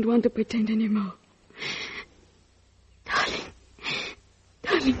Ken, I don't want to pretend anymore.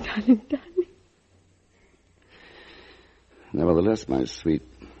 Darling. Nevertheless, my sweet,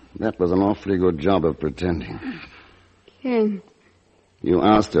 that was an awfully good job of pretending. Ken. You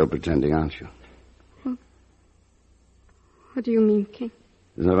are still pretending, aren't you? What do you mean, Ken?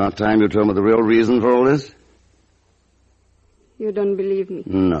 Isn't it about time you told me the real reason for all this? You don't believe me?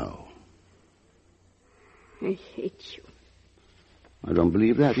 No. I hate you. I don't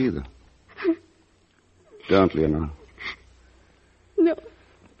believe that either. Don't, Leonore.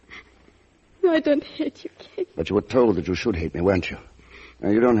 No, I don't hate you, Ken. But you were told that you should hate me, weren't you? Now,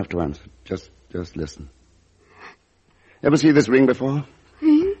 you don't have to answer. Just listen. Ever see this ring before?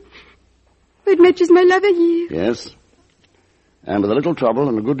 It matches my lavalier. Yes. And with a little trouble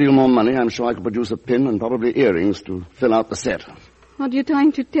and a good deal more money, I'm sure I could produce a pin and probably earrings to fill out the set. What are you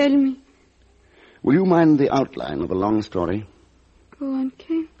trying to tell me? Will you mind the outline of a long story? Go on,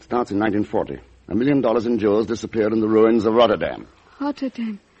 Ken. It starts in 1940. $1 million in jewels disappeared in the ruins of Rotterdam.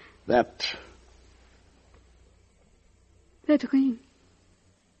 Rotterdam? That ring.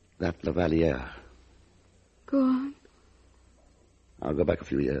 That lavalier. Go on. I'll go back a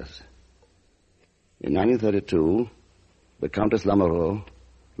few years. In 1932, the Countess Lamoureux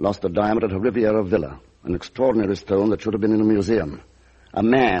lost a diamond at her Riviera villa, an extraordinary stone that should have been in a museum. A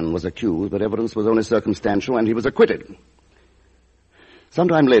man was accused, but evidence was only circumstantial, and he was acquitted.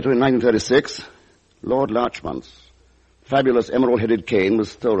 Sometime later, in 1936, Lord Larchmont's fabulous emerald-headed cane was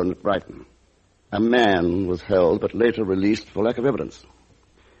stolen at Brighton. A man was held, but later released for lack of evidence.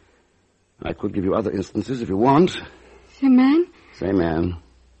 I could give you other instances if you want. Same man? Same man.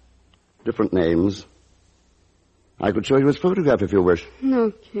 Different names. I could show you his photograph if you wish.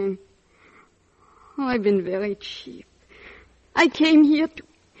 No, Ken. Oh, I've been very cheap. I came here to...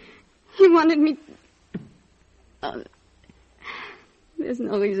 He wanted me... There's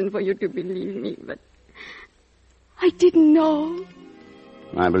no reason for you to believe me, but... I didn't know.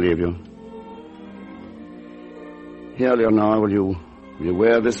 I believe you. Here, Leonore, will you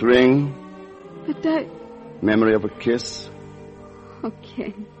wear this ring? But I... Memory of a kiss?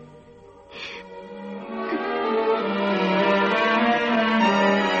 Okay.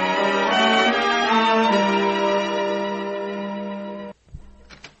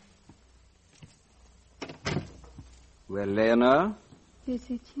 Well, Leonore? Yes,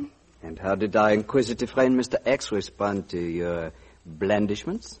 Etienne. And how did our inquisitive friend Mr. X respond to your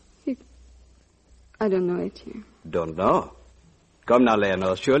blandishments? I don't know, Etienne. Don't know? Come now,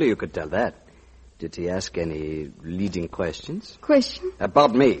 Leonore, surely you could tell that. Did he ask any leading questions? Question?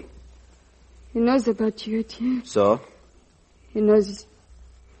 About me. He knows about you, Etienne. So? He knows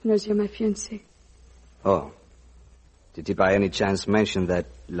you're my fiancé. Oh. Did he by any chance mention that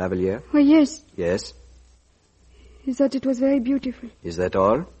lavalier? Oh, yes. Yes? He thought it was very beautiful. Is that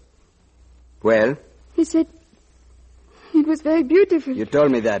all? Well? He said it was very beautiful. You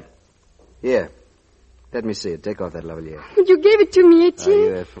told me that. Here. Let me see it. Take off that lavalier. But you gave it to me, Etienne. Are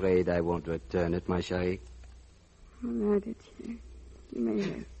you afraid I won't return it, my chérie? All right, Etienne. You may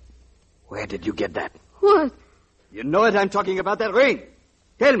have. Where did you get that? What? You know it. I'm talking about that ring.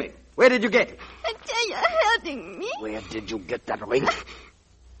 Tell me. Where did you get it? Etienne, you're hurting me. Where did you get that ring?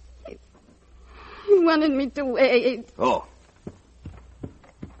 He wanted me to wear it. Oh.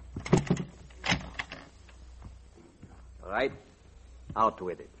 All right. Out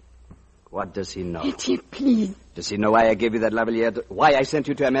with it. What does he know? Etienne, please. Does he know why I gave you that lavalier? Why I sent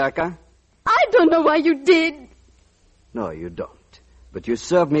you to America? I don't know why you did. No, you don't. But you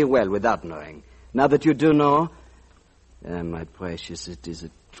served me well without knowing. Now that you do know... my precious, it is a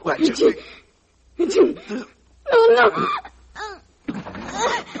tragedy. Etienne. No.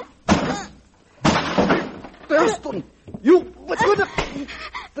 Thurston, you... What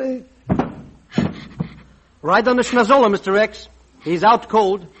the... Right on the schnozola, Mr. X. He's out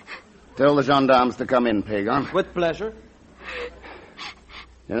cold. Tell the gendarmes to come in, Pagan. With pleasure.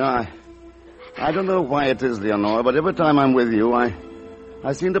 You know, I don't know why it is, Leonore, but every time I'm with you, I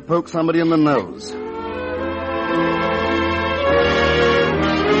seem to poke somebody in the nose.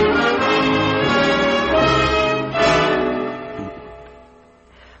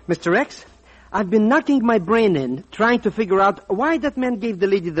 Mr. X, I've been knocking my brain in, trying to figure out why that man gave the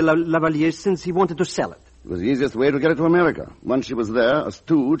lady the lavalier since he wanted to sell it. It was the easiest way to get it to America. Once she was there, a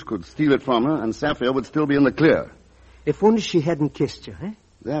stooge could steal it from her, and Sapphire would still be in the clear. If only she hadn't kissed you, eh?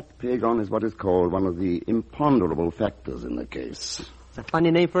 That, Pagan, is what is called one of the imponderable factors in the case. It's a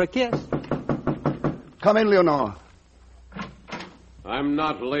funny name for a kiss. Come in, Leonore. I'm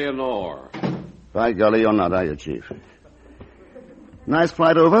not Leonore. By golly, you're not, are you, Chief? Nice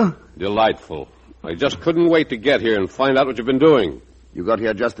flight over? Delightful. I just couldn't wait to get here and find out what you've been doing. You got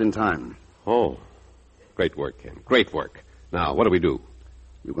here just in time. Oh. Great work, Ken. Great work. Now, what do we do?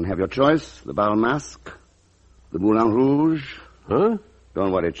 You can have your choice. The Bal Masque, the Moulin Rouge. Huh?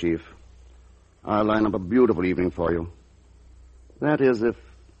 Don't worry, Chief. I'll line up a beautiful evening for you. That is, if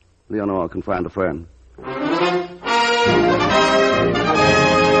Leonore can find a friend.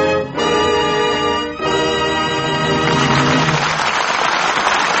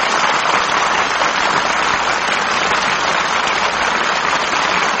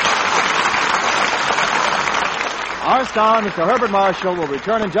 Our star, Mr. Herbert Marshall, will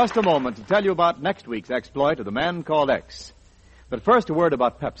return in just a moment to tell you about next week's exploit of the man called X. But first, a word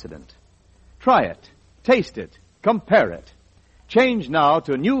about Pepsodent. Try it, taste it, compare it. Change now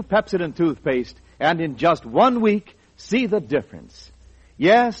to new Pepsodent toothpaste, and in just 1 week, see the difference.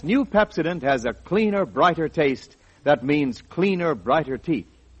 Yes, new Pepsodent has a cleaner, brighter taste. That means cleaner, brighter teeth.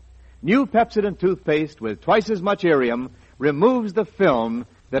 New Pepsodent toothpaste with twice as much Irium removes the film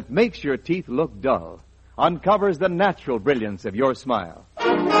that makes your teeth look dull. Uncovers the natural brilliance of your smile.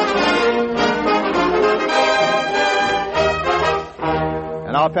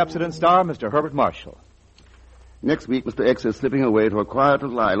 And our Pepsodent star, Mr. Herbert Marshall. Next week, Mr. X is slipping away to a quiet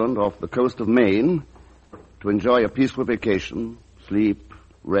little island off the coast of Maine to enjoy a peaceful vacation, sleep,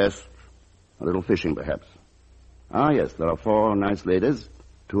 rest, a little fishing, perhaps. Ah, yes, there are 4 nice ladies,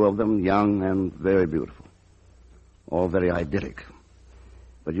 2 of them young and very beautiful. All very idyllic.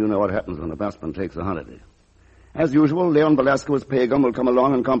 But you know what happens when a bassman takes a holiday. As usual, Leon Velasquez Pagan will come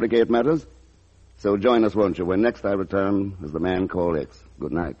along and complicate matters. So join us, won't you, when next I return as the man called X.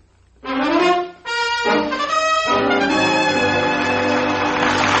 Good night.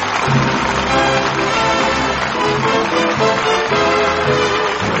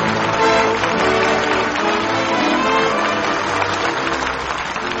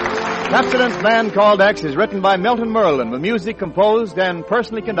 Pepsodent's Man Called X is written by Milton Merlin, with music composed and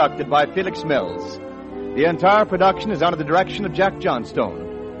personally conducted by Felix Mills. The entire production is under the direction of Jack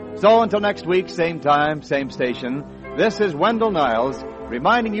Johnstone. So until next week, same time, same station, this is Wendell Niles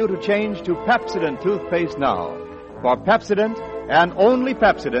reminding you to change to Pepsodent toothpaste now. For Pepsodent, and only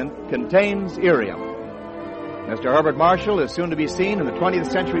Pepsodent, contains Irium. Mr. Herbert Marshall is soon to be seen in the 20th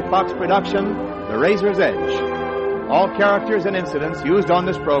Century Fox production, The Razor's Edge. All characters and incidents used on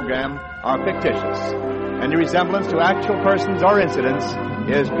this program are fictitious. Any resemblance to actual persons or incidents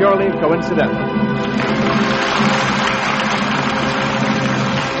is purely coincidental.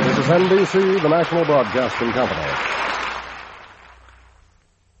 This is NBC, the National Broadcasting Company.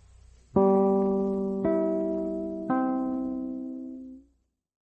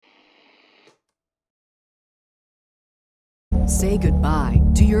 Say goodbye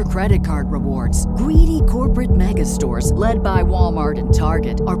to your credit card rewards. Greedy corporate mega stores, led by Walmart and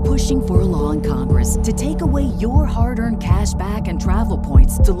Target, are pushing for a law in Congress to take away your hard-earned cash back and travel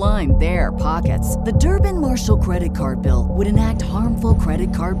points to line their pockets. The Durbin-Marshall credit card bill would enact harmful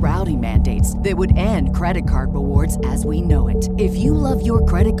credit card routing mandates that would end credit card rewards as we know it. If you love your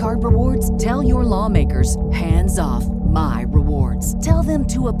credit card rewards, tell your lawmakers, hands off my rewards. Tell them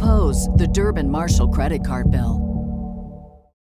to oppose the Durbin-Marshall credit card bill.